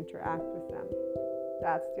choices and interact with them.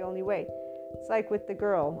 That's the only way. It's like with the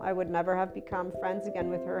girl. I would never have become friends again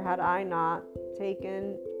with her had I not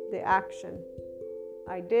taken the action.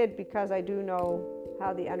 I did, because I do know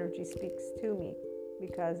how the energy speaks to me.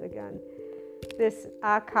 Because again, this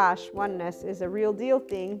Akash oneness is a real deal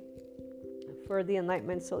thing for the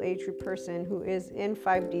Enlightenment Soul Age group person who is in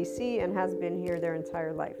 5DC and has been here their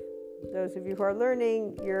entire life. Those of you who are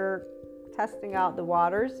learning, you're testing out the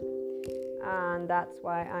waters. And that's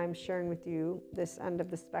why I'm sharing with you this end of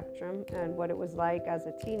the spectrum and what it was like as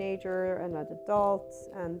a teenager and an adult,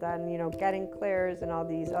 and then, getting clairs and all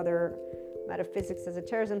these other metaphysics,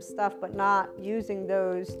 esotericism stuff, but not using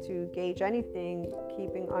those to gauge anything,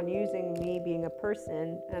 keeping on using me being a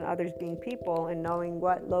person and others being people, and knowing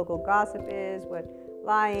what local gossip is, what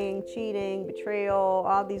Lying, cheating, betrayal,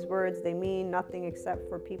 all these words, they mean nothing except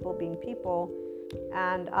for people being people,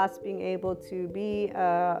 and us being able to be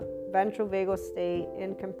a ventral vagal state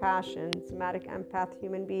in compassion, somatic empath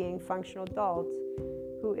human being, functional adult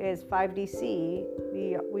who is 5DC.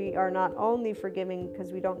 We are not only forgiving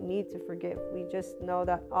because we don't need to forgive. We just know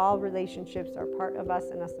that all relationships are part of us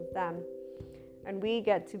and us of them. And we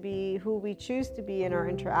get to be who we choose to be in our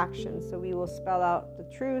interactions. So we will spell out the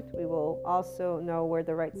truth. We will also know where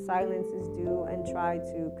the right silence is due and try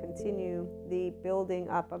to continue the building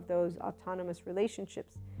up of those autonomous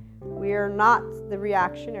relationships. We are not the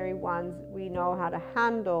reactionary ones. We know how to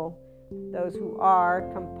handle those who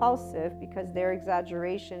are compulsive, because their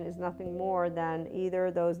exaggeration is nothing more than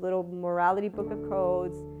either those little morality book of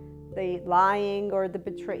codes, the lying or the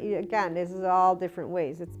betrayal. Again, this is all different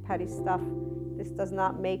ways. It's petty stuff. This does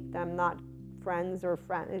not make them not friends or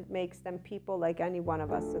friends. It makes them people like any one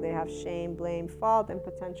of us. So they have shame, blame, fault, and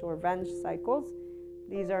potential revenge cycles.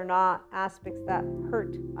 These are not aspects that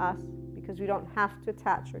hurt us because we don't have to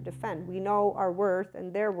attach or defend. We know our worth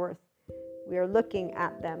and their worth. We are looking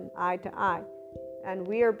at them eye to eye. And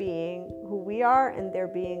we are being who we are and they're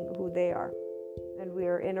being who they are. And we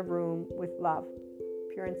are in a room with love,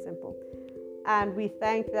 pure and simple. And we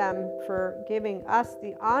thank them for giving us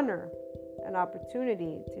the honor and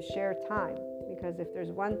opportunity to share time, because if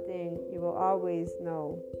there's one thing you will always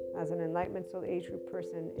know as an Enlightenment Soul Age Group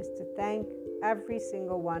person is to thank every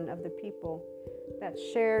single one of the people that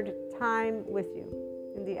shared time with you.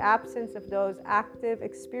 In the absence of those active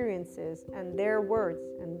experiences and their words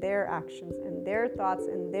and their actions and their thoughts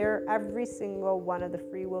and their every single one of the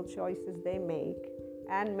free will choices they make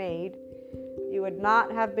and made, you would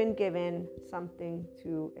not have been given something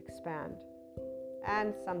to expand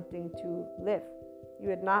and something to live. You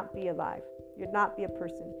would not be alive. You would not be a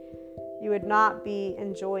person. You would not be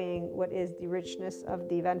enjoying what is the richness of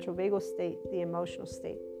the ventral vagal state, the emotional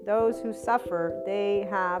state. Those who suffer, they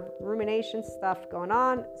have rumination stuff going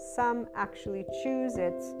on. Some actually choose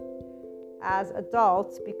it as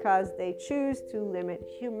adults because they choose to limit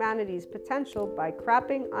humanity's potential by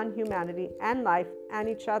crapping on humanity and life and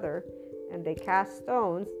each other. And they cast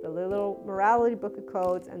stones, the little morality book of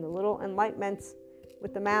codes and the little enlightenments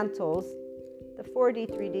with the mantles, the 4D,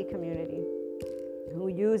 3D community, who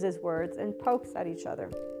uses words and pokes at each other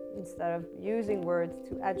instead of using words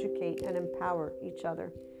to educate and empower each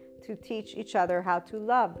other, to teach each other how to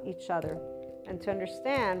love each other, and to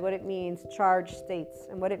understand what it means, charged states,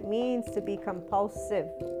 and what it means to be compulsive,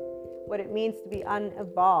 what it means to be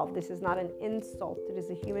unevolved. This is not an insult. It is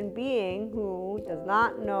a human being who does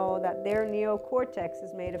not know that their neocortex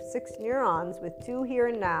is made of 6 neurons with 2 here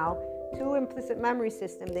and now, 2 implicit memory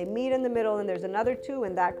system. They meet in the middle and there's another 2,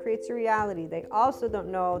 and that creates a reality. They also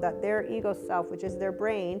don't know that their ego self, which is their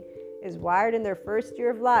brain, is wired in their first year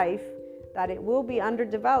of life, that it will be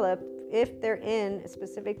underdeveloped if they're in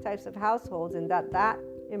specific types of households, and that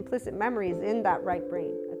implicit memory is in that right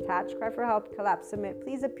brain. Attach, cry for help, collapse, submit,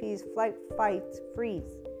 please appease, flight, fight,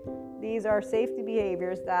 freeze. These are safety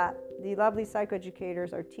behaviors that the lovely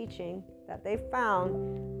psychoeducators are teaching, that they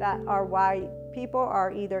found that are why people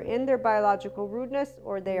are either in their biological rudeness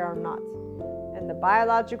or they are not. And the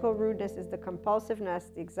biological rudeness is the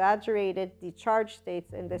compulsiveness, the exaggerated, the charged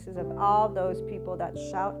states, and this is of all those people that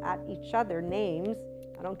shout at each other names.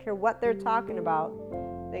 I don't care what they're talking about.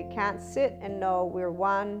 They can't sit and know we're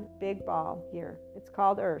one big ball here. It's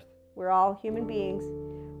called Earth. We're all human beings.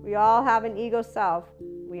 We all have an ego self.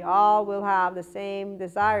 We all will have the same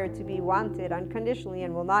desire to be wanted unconditionally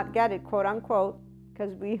and will not get it, quote unquote,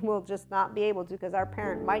 because we will just not be able to, because our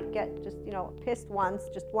parent might get just, pissed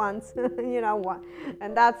just once,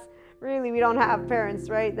 and that's really, we don't have parents,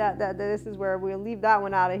 right? That this is where we'll leave that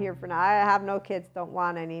one out of here for now. I have no kids, don't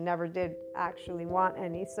want any, never did actually want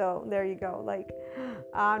any. So there you go.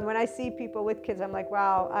 And when I see people with kids, I'm like,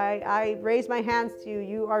 wow, I raise my hands to you.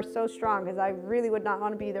 You are so strong, because I really would not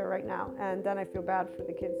want to be there right now. And then I feel bad for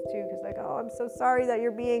the kids too, because oh, I'm so sorry that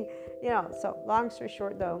you're being, So long story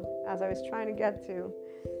short though, as I was trying to get to,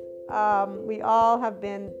 we all have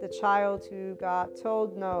been the child who got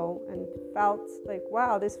told no and felt like,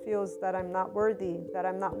 wow, this feels that I'm not worthy, that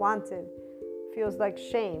I'm not wanted, feels like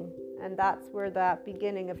shame. And that's where that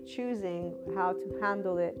beginning of choosing how to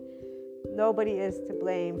handle it. Nobody is to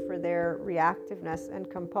blame for their reactiveness and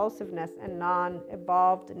compulsiveness and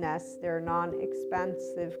non-evolvedness, their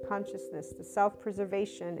non-expansive consciousness. The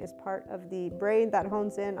self-preservation is part of the brain that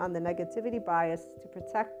hones in on the negativity bias to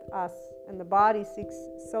protect us, and the body seeks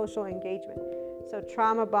social engagement. So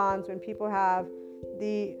trauma bonds, when people have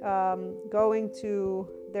the going to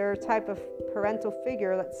their type of parental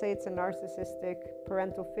figure, let's say it's a narcissistic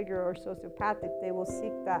parental figure or sociopathic, they will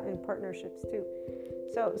seek that in partnerships too.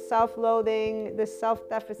 So self-loathing, this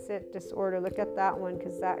self-deficit disorder, look at that one,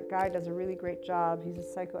 because that guy does a really great job. He's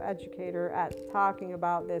a psychoeducator at talking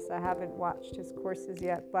about this. I haven't watched his courses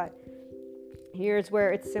yet, but here's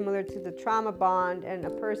where it's similar to the trauma bond and a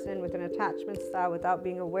person with an attachment style without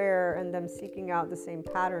being aware and them seeking out the same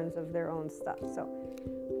patterns of their own stuff. So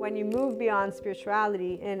when you move beyond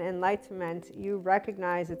spirituality in enlightenment, you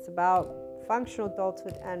recognize it's about functional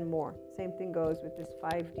adulthood and more. Same thing goes with this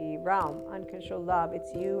 5D realm. Uncontrolled love,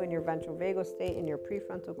 it's you in your ventral vagal state, in your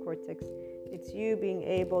prefrontal cortex. It's you being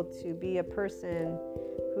able to be a person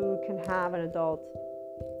who can have an adult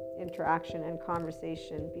interaction and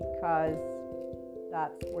conversation, because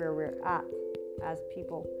that's where we're at as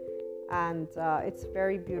people. And it's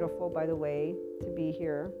very beautiful, by the way, to be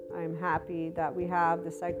here. I'm happy that we have the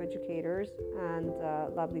psychoeducators and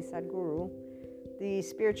lovely Sadhguru. The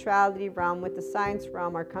spirituality realm with the science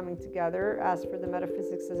realm are coming together. As for the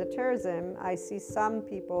metaphysics esotericism, I see some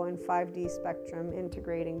people in 5D spectrum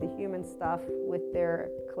integrating the human stuff with their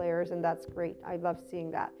clairs, and that's great. I love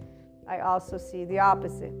seeing that. I also see the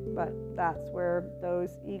opposite, but that's where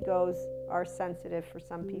those egos are sensitive for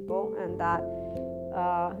some people, and that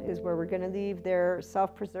is where we're going to leave their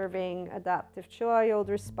self-preserving adaptive child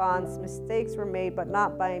response. Mistakes were made, but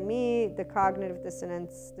not by me. The cognitive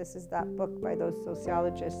dissonance. This is that book by those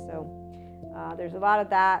sociologists. So there's a lot of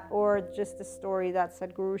that, or just the story that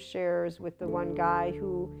Sadhguru shares with the one guy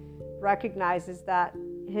who recognizes that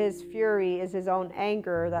his fury is his own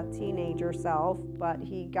anger, that teenager self, but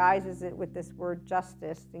he guises it with this word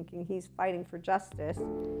justice, thinking he's fighting for justice.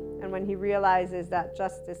 And when he realizes that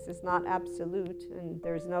justice is not absolute, and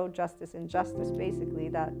there's no justice in justice, basically,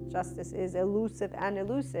 that justice is elusive and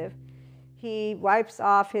elusive, he wipes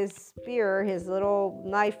off his spear, his little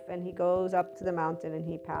knife, and he goes up to the mountain and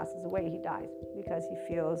he passes away. He dies because he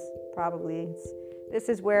feels probably this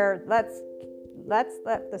is where let's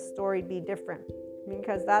let the story be different.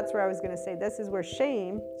 Because that's where I was going to say, this is where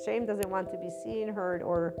shame doesn't want to be seen, heard,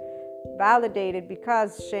 or validated,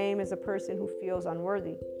 because shame is a person who feels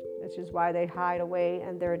unworthy, which is why they hide away,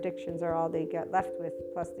 and their addictions are all they get left with,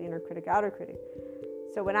 plus the inner critic, outer critic.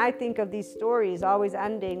 So when I think of these stories always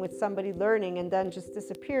ending with somebody learning and then just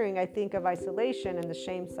disappearing, I think of isolation and the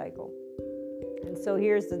shame cycle. And so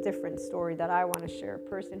here's the different story that I want to share. A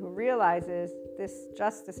person who realizes this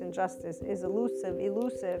justice and injustice is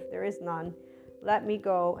elusive, there is none. Let me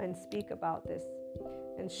go and speak about this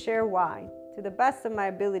and share why, to the best of my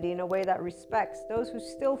ability, in a way that respects those who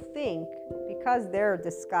still think, because they're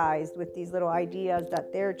disguised with these little ideas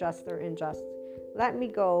that they're just or unjust. Let me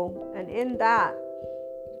go, and in that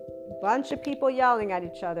bunch of people yelling at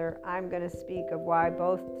each other, I'm going to speak of why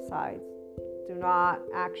both sides do not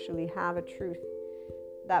actually have a truth.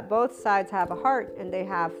 That both sides have a heart, and they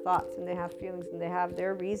have thoughts, and they have feelings, and they have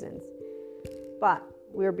their reasons. But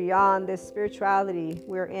we're beyond this spirituality.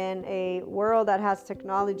 We're in a world that has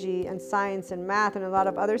technology and science and math and a lot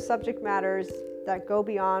of other subject matters that go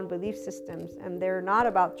beyond belief systems. And they're not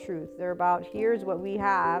about truth. They're about, here's what we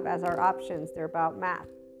have as our options. They're about math.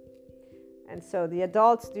 And so the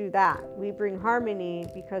adults do that. We bring harmony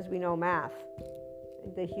because we know math,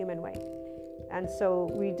 the human way. And so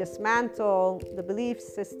we dismantle the belief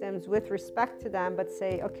systems with respect to them, but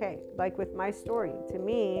say, okay, like with my story, to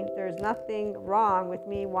me, there's nothing wrong with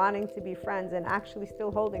me wanting to be friends and actually still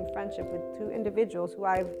holding friendship with two individuals who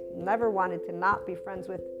I've never wanted to not be friends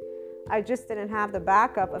with. I just didn't have the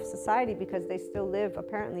backup of society because they still live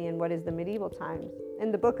apparently in what is the medieval times.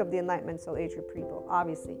 In the book of the Enlightenment Soul Age people,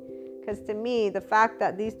 obviously. Because to me, the fact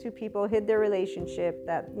that these two people hid their relationship,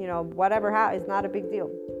 that, whatever is not a big deal.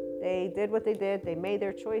 They did what they did. They made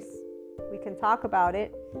their choice. We can talk about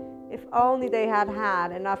it. If only they had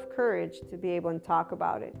had enough courage to be able to talk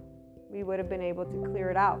about it, we would have been able to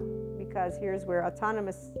clear it out. Because here's where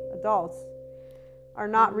autonomous adults are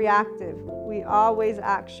not reactive. We always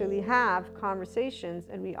actually have conversations,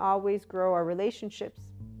 and we always grow our relationships.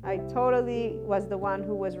 I totally was the one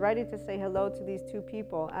who was ready to say hello to these two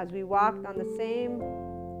people as we walked on the same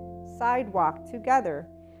sidewalk together,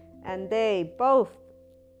 and they both,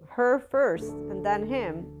 her first and then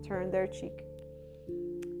him, turned their cheek.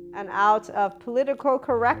 And out of political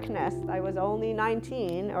correctness, I was only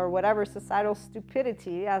 19 or whatever societal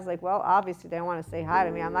stupidity, I was like, well, obviously they want to say hi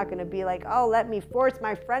to me. I'm not going to be like, oh, let me force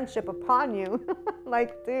my friendship upon you.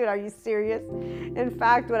 Like, dude, are you serious? In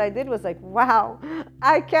fact, what I did was like, wow,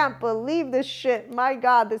 I can't believe this shit. My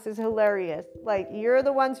God, this is hilarious. Like, you're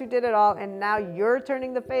the ones who did it all, and now you're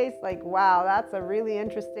turning the face. Like, wow, that's a really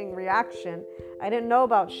interesting reaction. I didn't know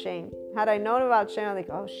about shame. Had I known about shame, I'm like,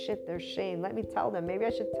 oh shit, there's shame. Let me tell them. Maybe I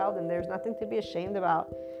should tell them there's nothing to be ashamed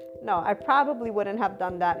about. No, I probably wouldn't have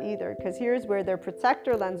done that either, because here's where their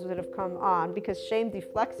protector lens would have come on, because shame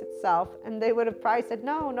deflects itself, and they would have probably said,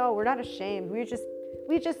 no, we're not ashamed. We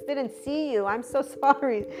just didn't see you. I'm so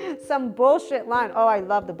sorry. Some bullshit line. Oh, I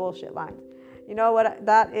love the bullshit lines. You know what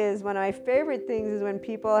that is? One of my favorite things is when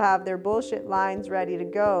people have their bullshit lines ready to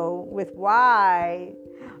go with why.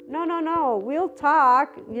 No, we'll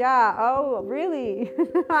talk. Yeah, oh, really?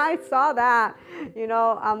 I saw that.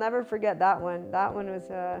 I'll never forget that one. That one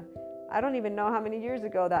was, I don't even know how many years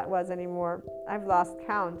ago that was anymore. I've lost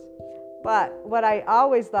count. But what I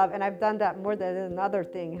always love, and I've done that more than another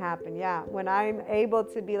thing happen, yeah, when I'm able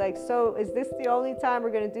to be like, so is this the only time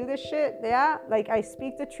we're going to do this shit? Yeah, like I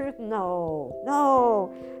speak the truth?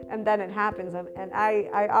 No. And then it happens. And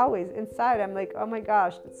I always, inside, I'm like, oh my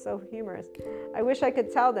gosh, that's so humorous. I wish I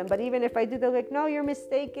could tell them. But even if I do, they're like, no, you're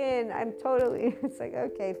mistaken. I'm totally, it's like,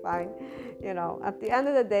 okay, fine. At the end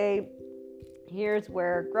of the day, here's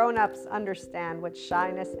where grown-ups understand what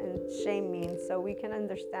shyness and shame means, so we can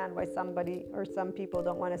understand why somebody or some people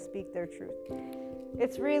don't want to speak their truth.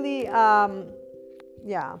 It's really,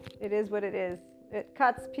 it is what it is. It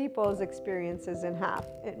cuts people's experiences in half.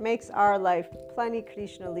 It makes our life plenty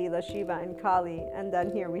Krishna, Leela, Shiva, and Kali. And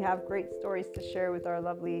then here we have great stories to share with our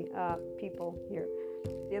lovely people here.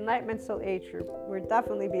 The Enlightenment Soul Age group, we're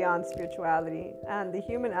definitely beyond spirituality, and the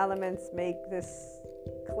human elements make this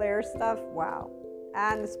clear stuff, wow.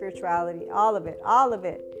 And the spirituality, all of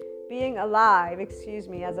it. Being alive,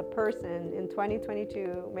 as a person in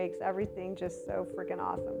 2022 makes everything just so freaking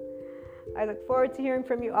awesome. I look forward to hearing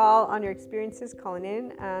from you all on your experiences calling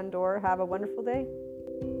in, and or have a wonderful day.